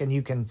park and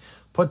you can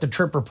put the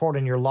trip report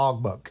in your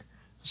logbook.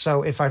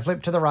 So if I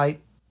flip to the right.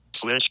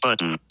 Switch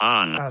button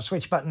on.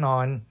 Switch button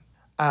on,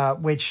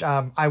 which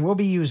I will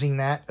be using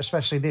that,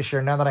 especially this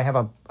year, now that I have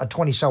a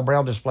 20-cell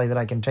braille display that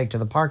I can take to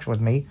the parks with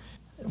me.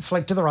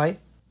 Flick to the right.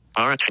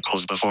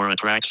 Articles before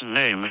attraction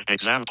name.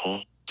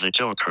 Example, the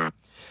Joker.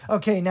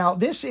 Okay, now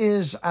this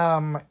is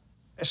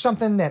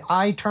something that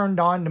I turned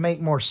on to make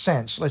more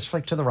sense. Let's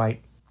flick to the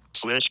right.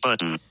 Switch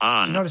button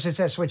on. Notice it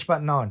says switch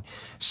button on.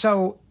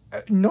 So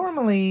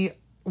normally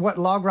what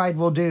LogRide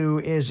will do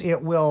is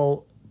it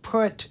will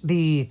put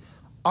the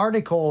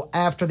article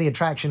after the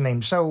attraction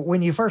name. So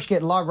when you first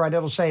get LogRide,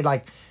 it'll say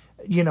like,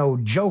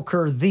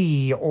 Joker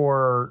the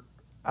or,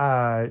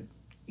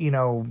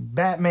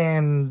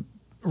 Batman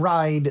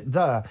ride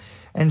the.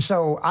 And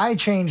so I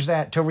changed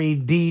that to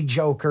read the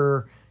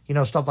Joker,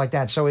 stuff like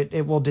that. So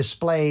it will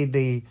display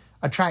the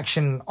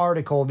attraction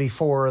article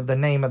before the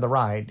name of the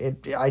ride.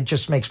 It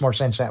just makes more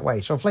sense that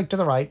way. So flick to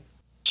the right.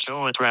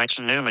 Show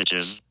attraction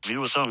images.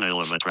 View thumbnail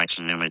of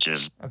attraction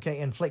images. Okay,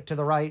 and flick to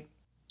the right.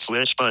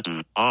 Switch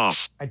button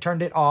off. I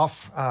turned it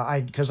off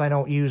because I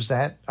don't use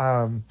that.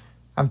 I'm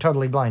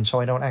totally blind, so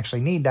I don't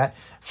actually need that.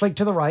 Flick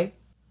to the right.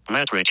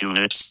 Metric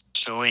units.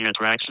 Showing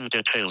attraction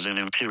details in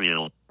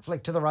Imperial.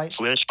 Flick to the right.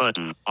 Switch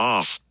button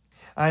off.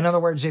 In other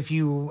words, if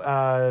you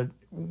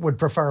would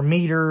prefer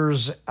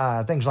meters,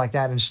 things like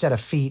that, instead of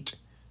feet,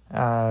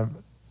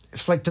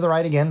 flick to the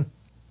right again.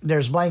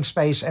 There's blank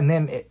space, and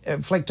then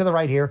flick to the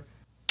right here.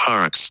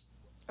 Parks.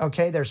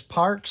 Okay, there's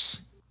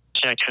parks.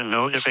 Check in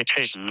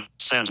notification.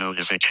 Send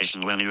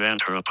notification when you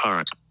enter a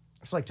park.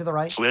 Flick to the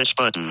right. Switch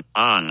button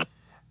on.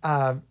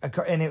 And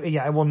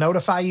it will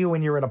notify you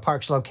when you're at a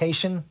park's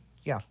location.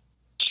 Yeah.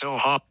 Show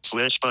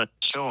switch but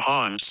show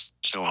haunts.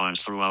 Show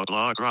haunts throughout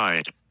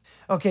LogRide.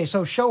 Okay,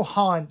 so show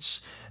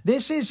haunts.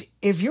 This is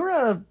if you're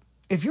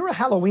a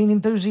Halloween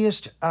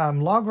enthusiast,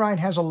 LogRide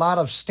has a lot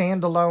of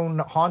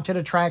standalone haunted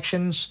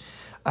attractions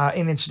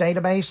in its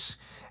database.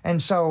 And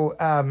so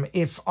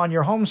if on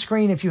your home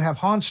screen, if you have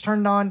haunts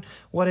turned on,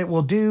 what it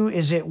will do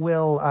is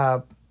you'll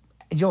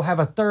have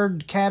a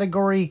third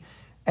category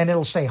and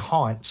it'll say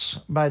haunts.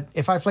 But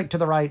if I flick to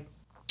the right,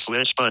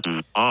 switch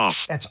button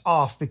off. That's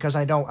off because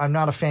I'm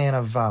not a fan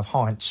of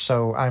haunts.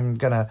 So I'm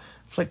going to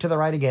flick to the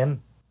right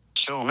again.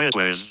 Show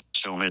midways.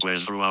 Show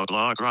midways throughout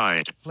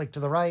LogRide. Flick to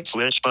the right.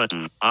 Switch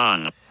button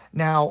on.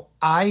 Now,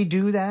 I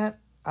do that.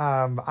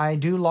 I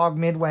do log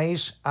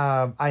midways.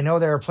 I know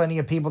there are plenty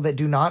of people that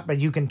do not, but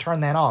you can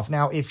turn that off.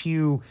 Now, if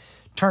you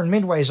turn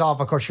midways off,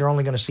 of course, you're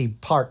only going to see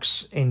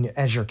parks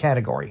as your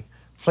category.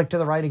 Flick to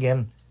the right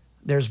again.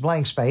 There's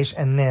blank space,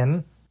 and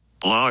then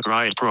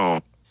LogRide Pro.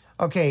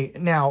 Okay,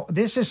 now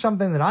this is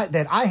something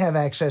that I have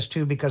access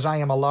to because I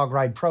am a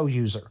LogRide Pro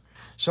user.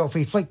 So if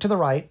we flick to the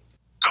right,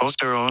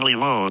 coaster only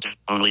mode,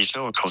 only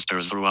show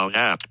coasters throughout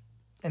app.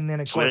 And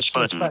then switch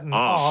button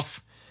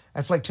off.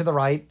 I flick to the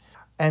right,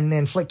 and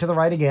then flick to the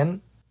right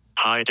again.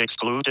 Hide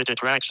excluded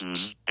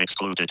attractions.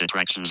 Excluded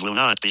attractions will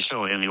not be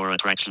shown in your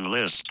attraction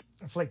list.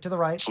 Flick to the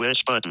right.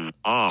 Switch button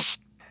off.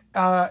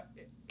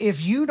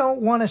 If you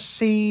don't want to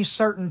see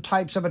certain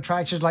types of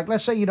attractions, like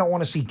let's say you don't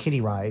want to see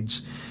kiddie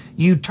rides,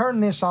 you turn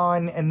this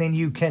on, and then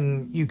you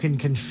can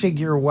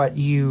configure what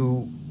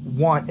you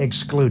want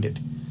excluded.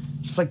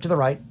 Flick to the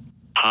right.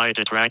 Hide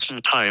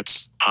attraction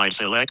types. Hide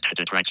selected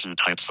attraction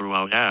types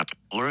throughout app.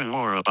 Learn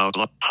more about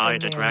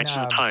hide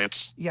attraction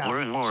types. Yeah.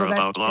 Learn more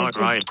about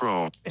LogRide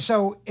Pro.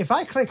 So if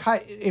I click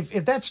hide,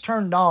 if that's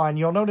turned on,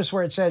 you'll notice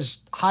where it says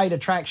hide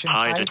attraction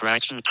types. Hide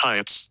attraction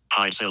types.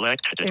 Hide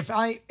selected. If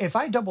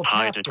I double tap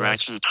hide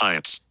attraction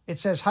types. It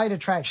says hide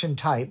attraction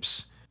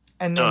types.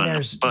 And then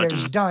there's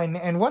done.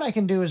 And what I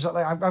can do is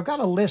I've got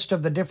a list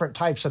of the different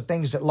types of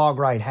things that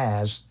LogRide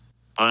has.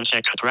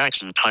 Uncheck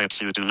attraction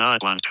types you do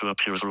not want to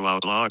appear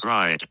throughout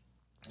LogRide.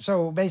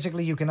 So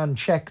basically you can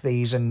uncheck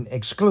these and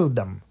exclude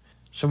them.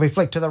 So if we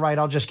flick to the right,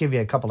 I'll just give you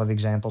a couple of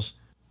examples.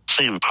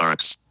 Theme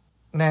parks.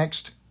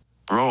 Next.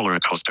 Roller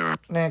coaster.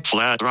 Next.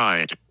 Flat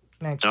ride.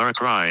 Next. Dark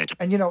ride.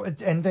 And,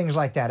 and things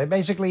like that. It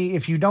basically,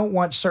 if you don't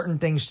want certain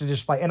things to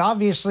display, and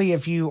obviously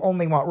if you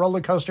only want roller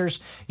coasters,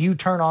 you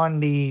turn on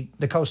the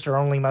coaster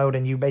only mode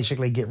and you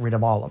basically get rid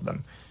of all of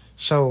them.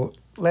 So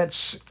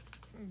let's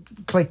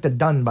click the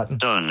done button.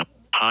 Done.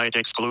 Hide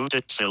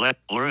excluded. Select.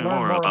 Learn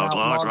more about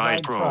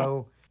LogRide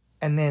Pro.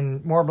 And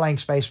then more blank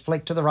space.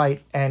 Flick to the right.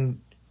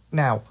 And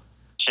now.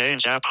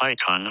 Change app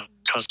icon.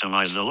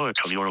 Customize the look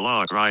of your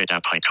LogRide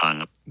app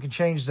icon. You can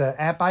change the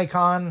app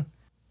icon.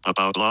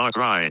 About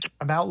LogRide.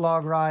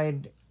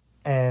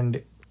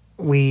 And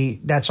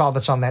that's all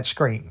that's on that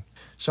screen.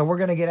 So we're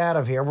going to get out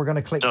of here. We're going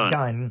to click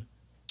done.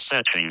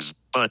 Settings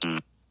button.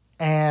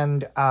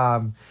 And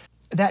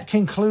that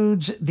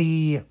concludes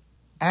the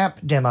app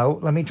demo.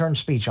 Let me turn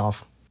speech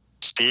off.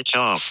 Speech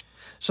off.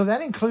 So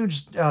that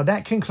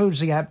concludes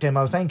the app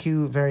demo. Thank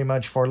you very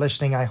much for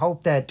listening. I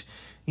hope that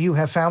you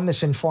have found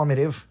this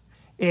informative.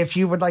 If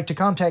you would like to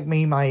contact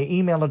me, my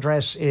email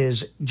address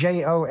is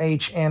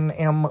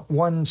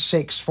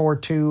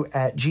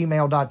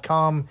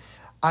johnm1642@gmail.com.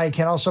 I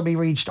can also be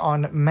reached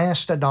on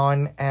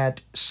Mastodon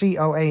at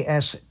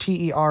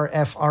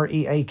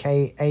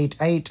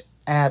COASTERFREAK88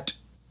 at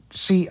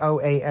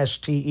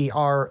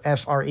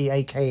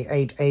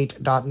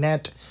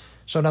COASTERFREAK88.net.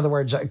 So in other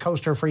words,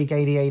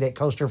 CoasterFreak88 at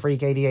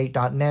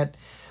CoasterFreak88.net.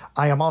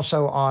 I am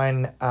also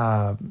on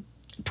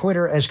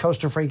Twitter as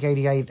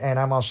CoasterFreak88, and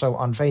I'm also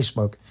on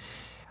Facebook.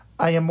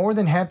 I am more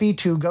than happy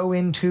to go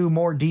into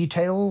more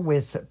detail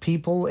with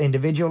people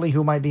individually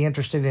who might be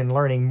interested in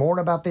learning more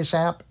about this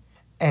app.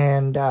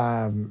 And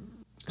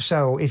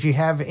so if you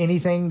have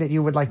anything that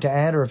you would like to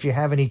add, or if you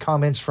have any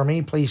comments for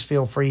me, please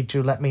feel free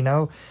to let me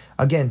know.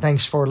 Again,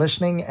 thanks for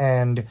listening,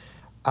 and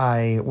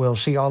I will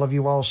see all of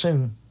you all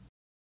soon.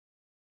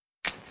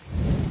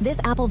 This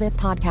AppleVis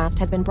podcast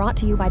has been brought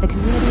to you by the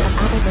community of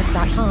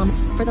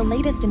AppleVis.com for the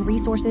latest in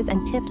resources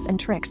and tips and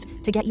tricks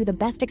to get you the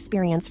best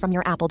experience from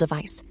your Apple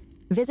device.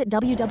 Visit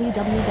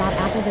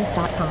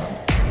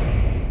www.applevis.com.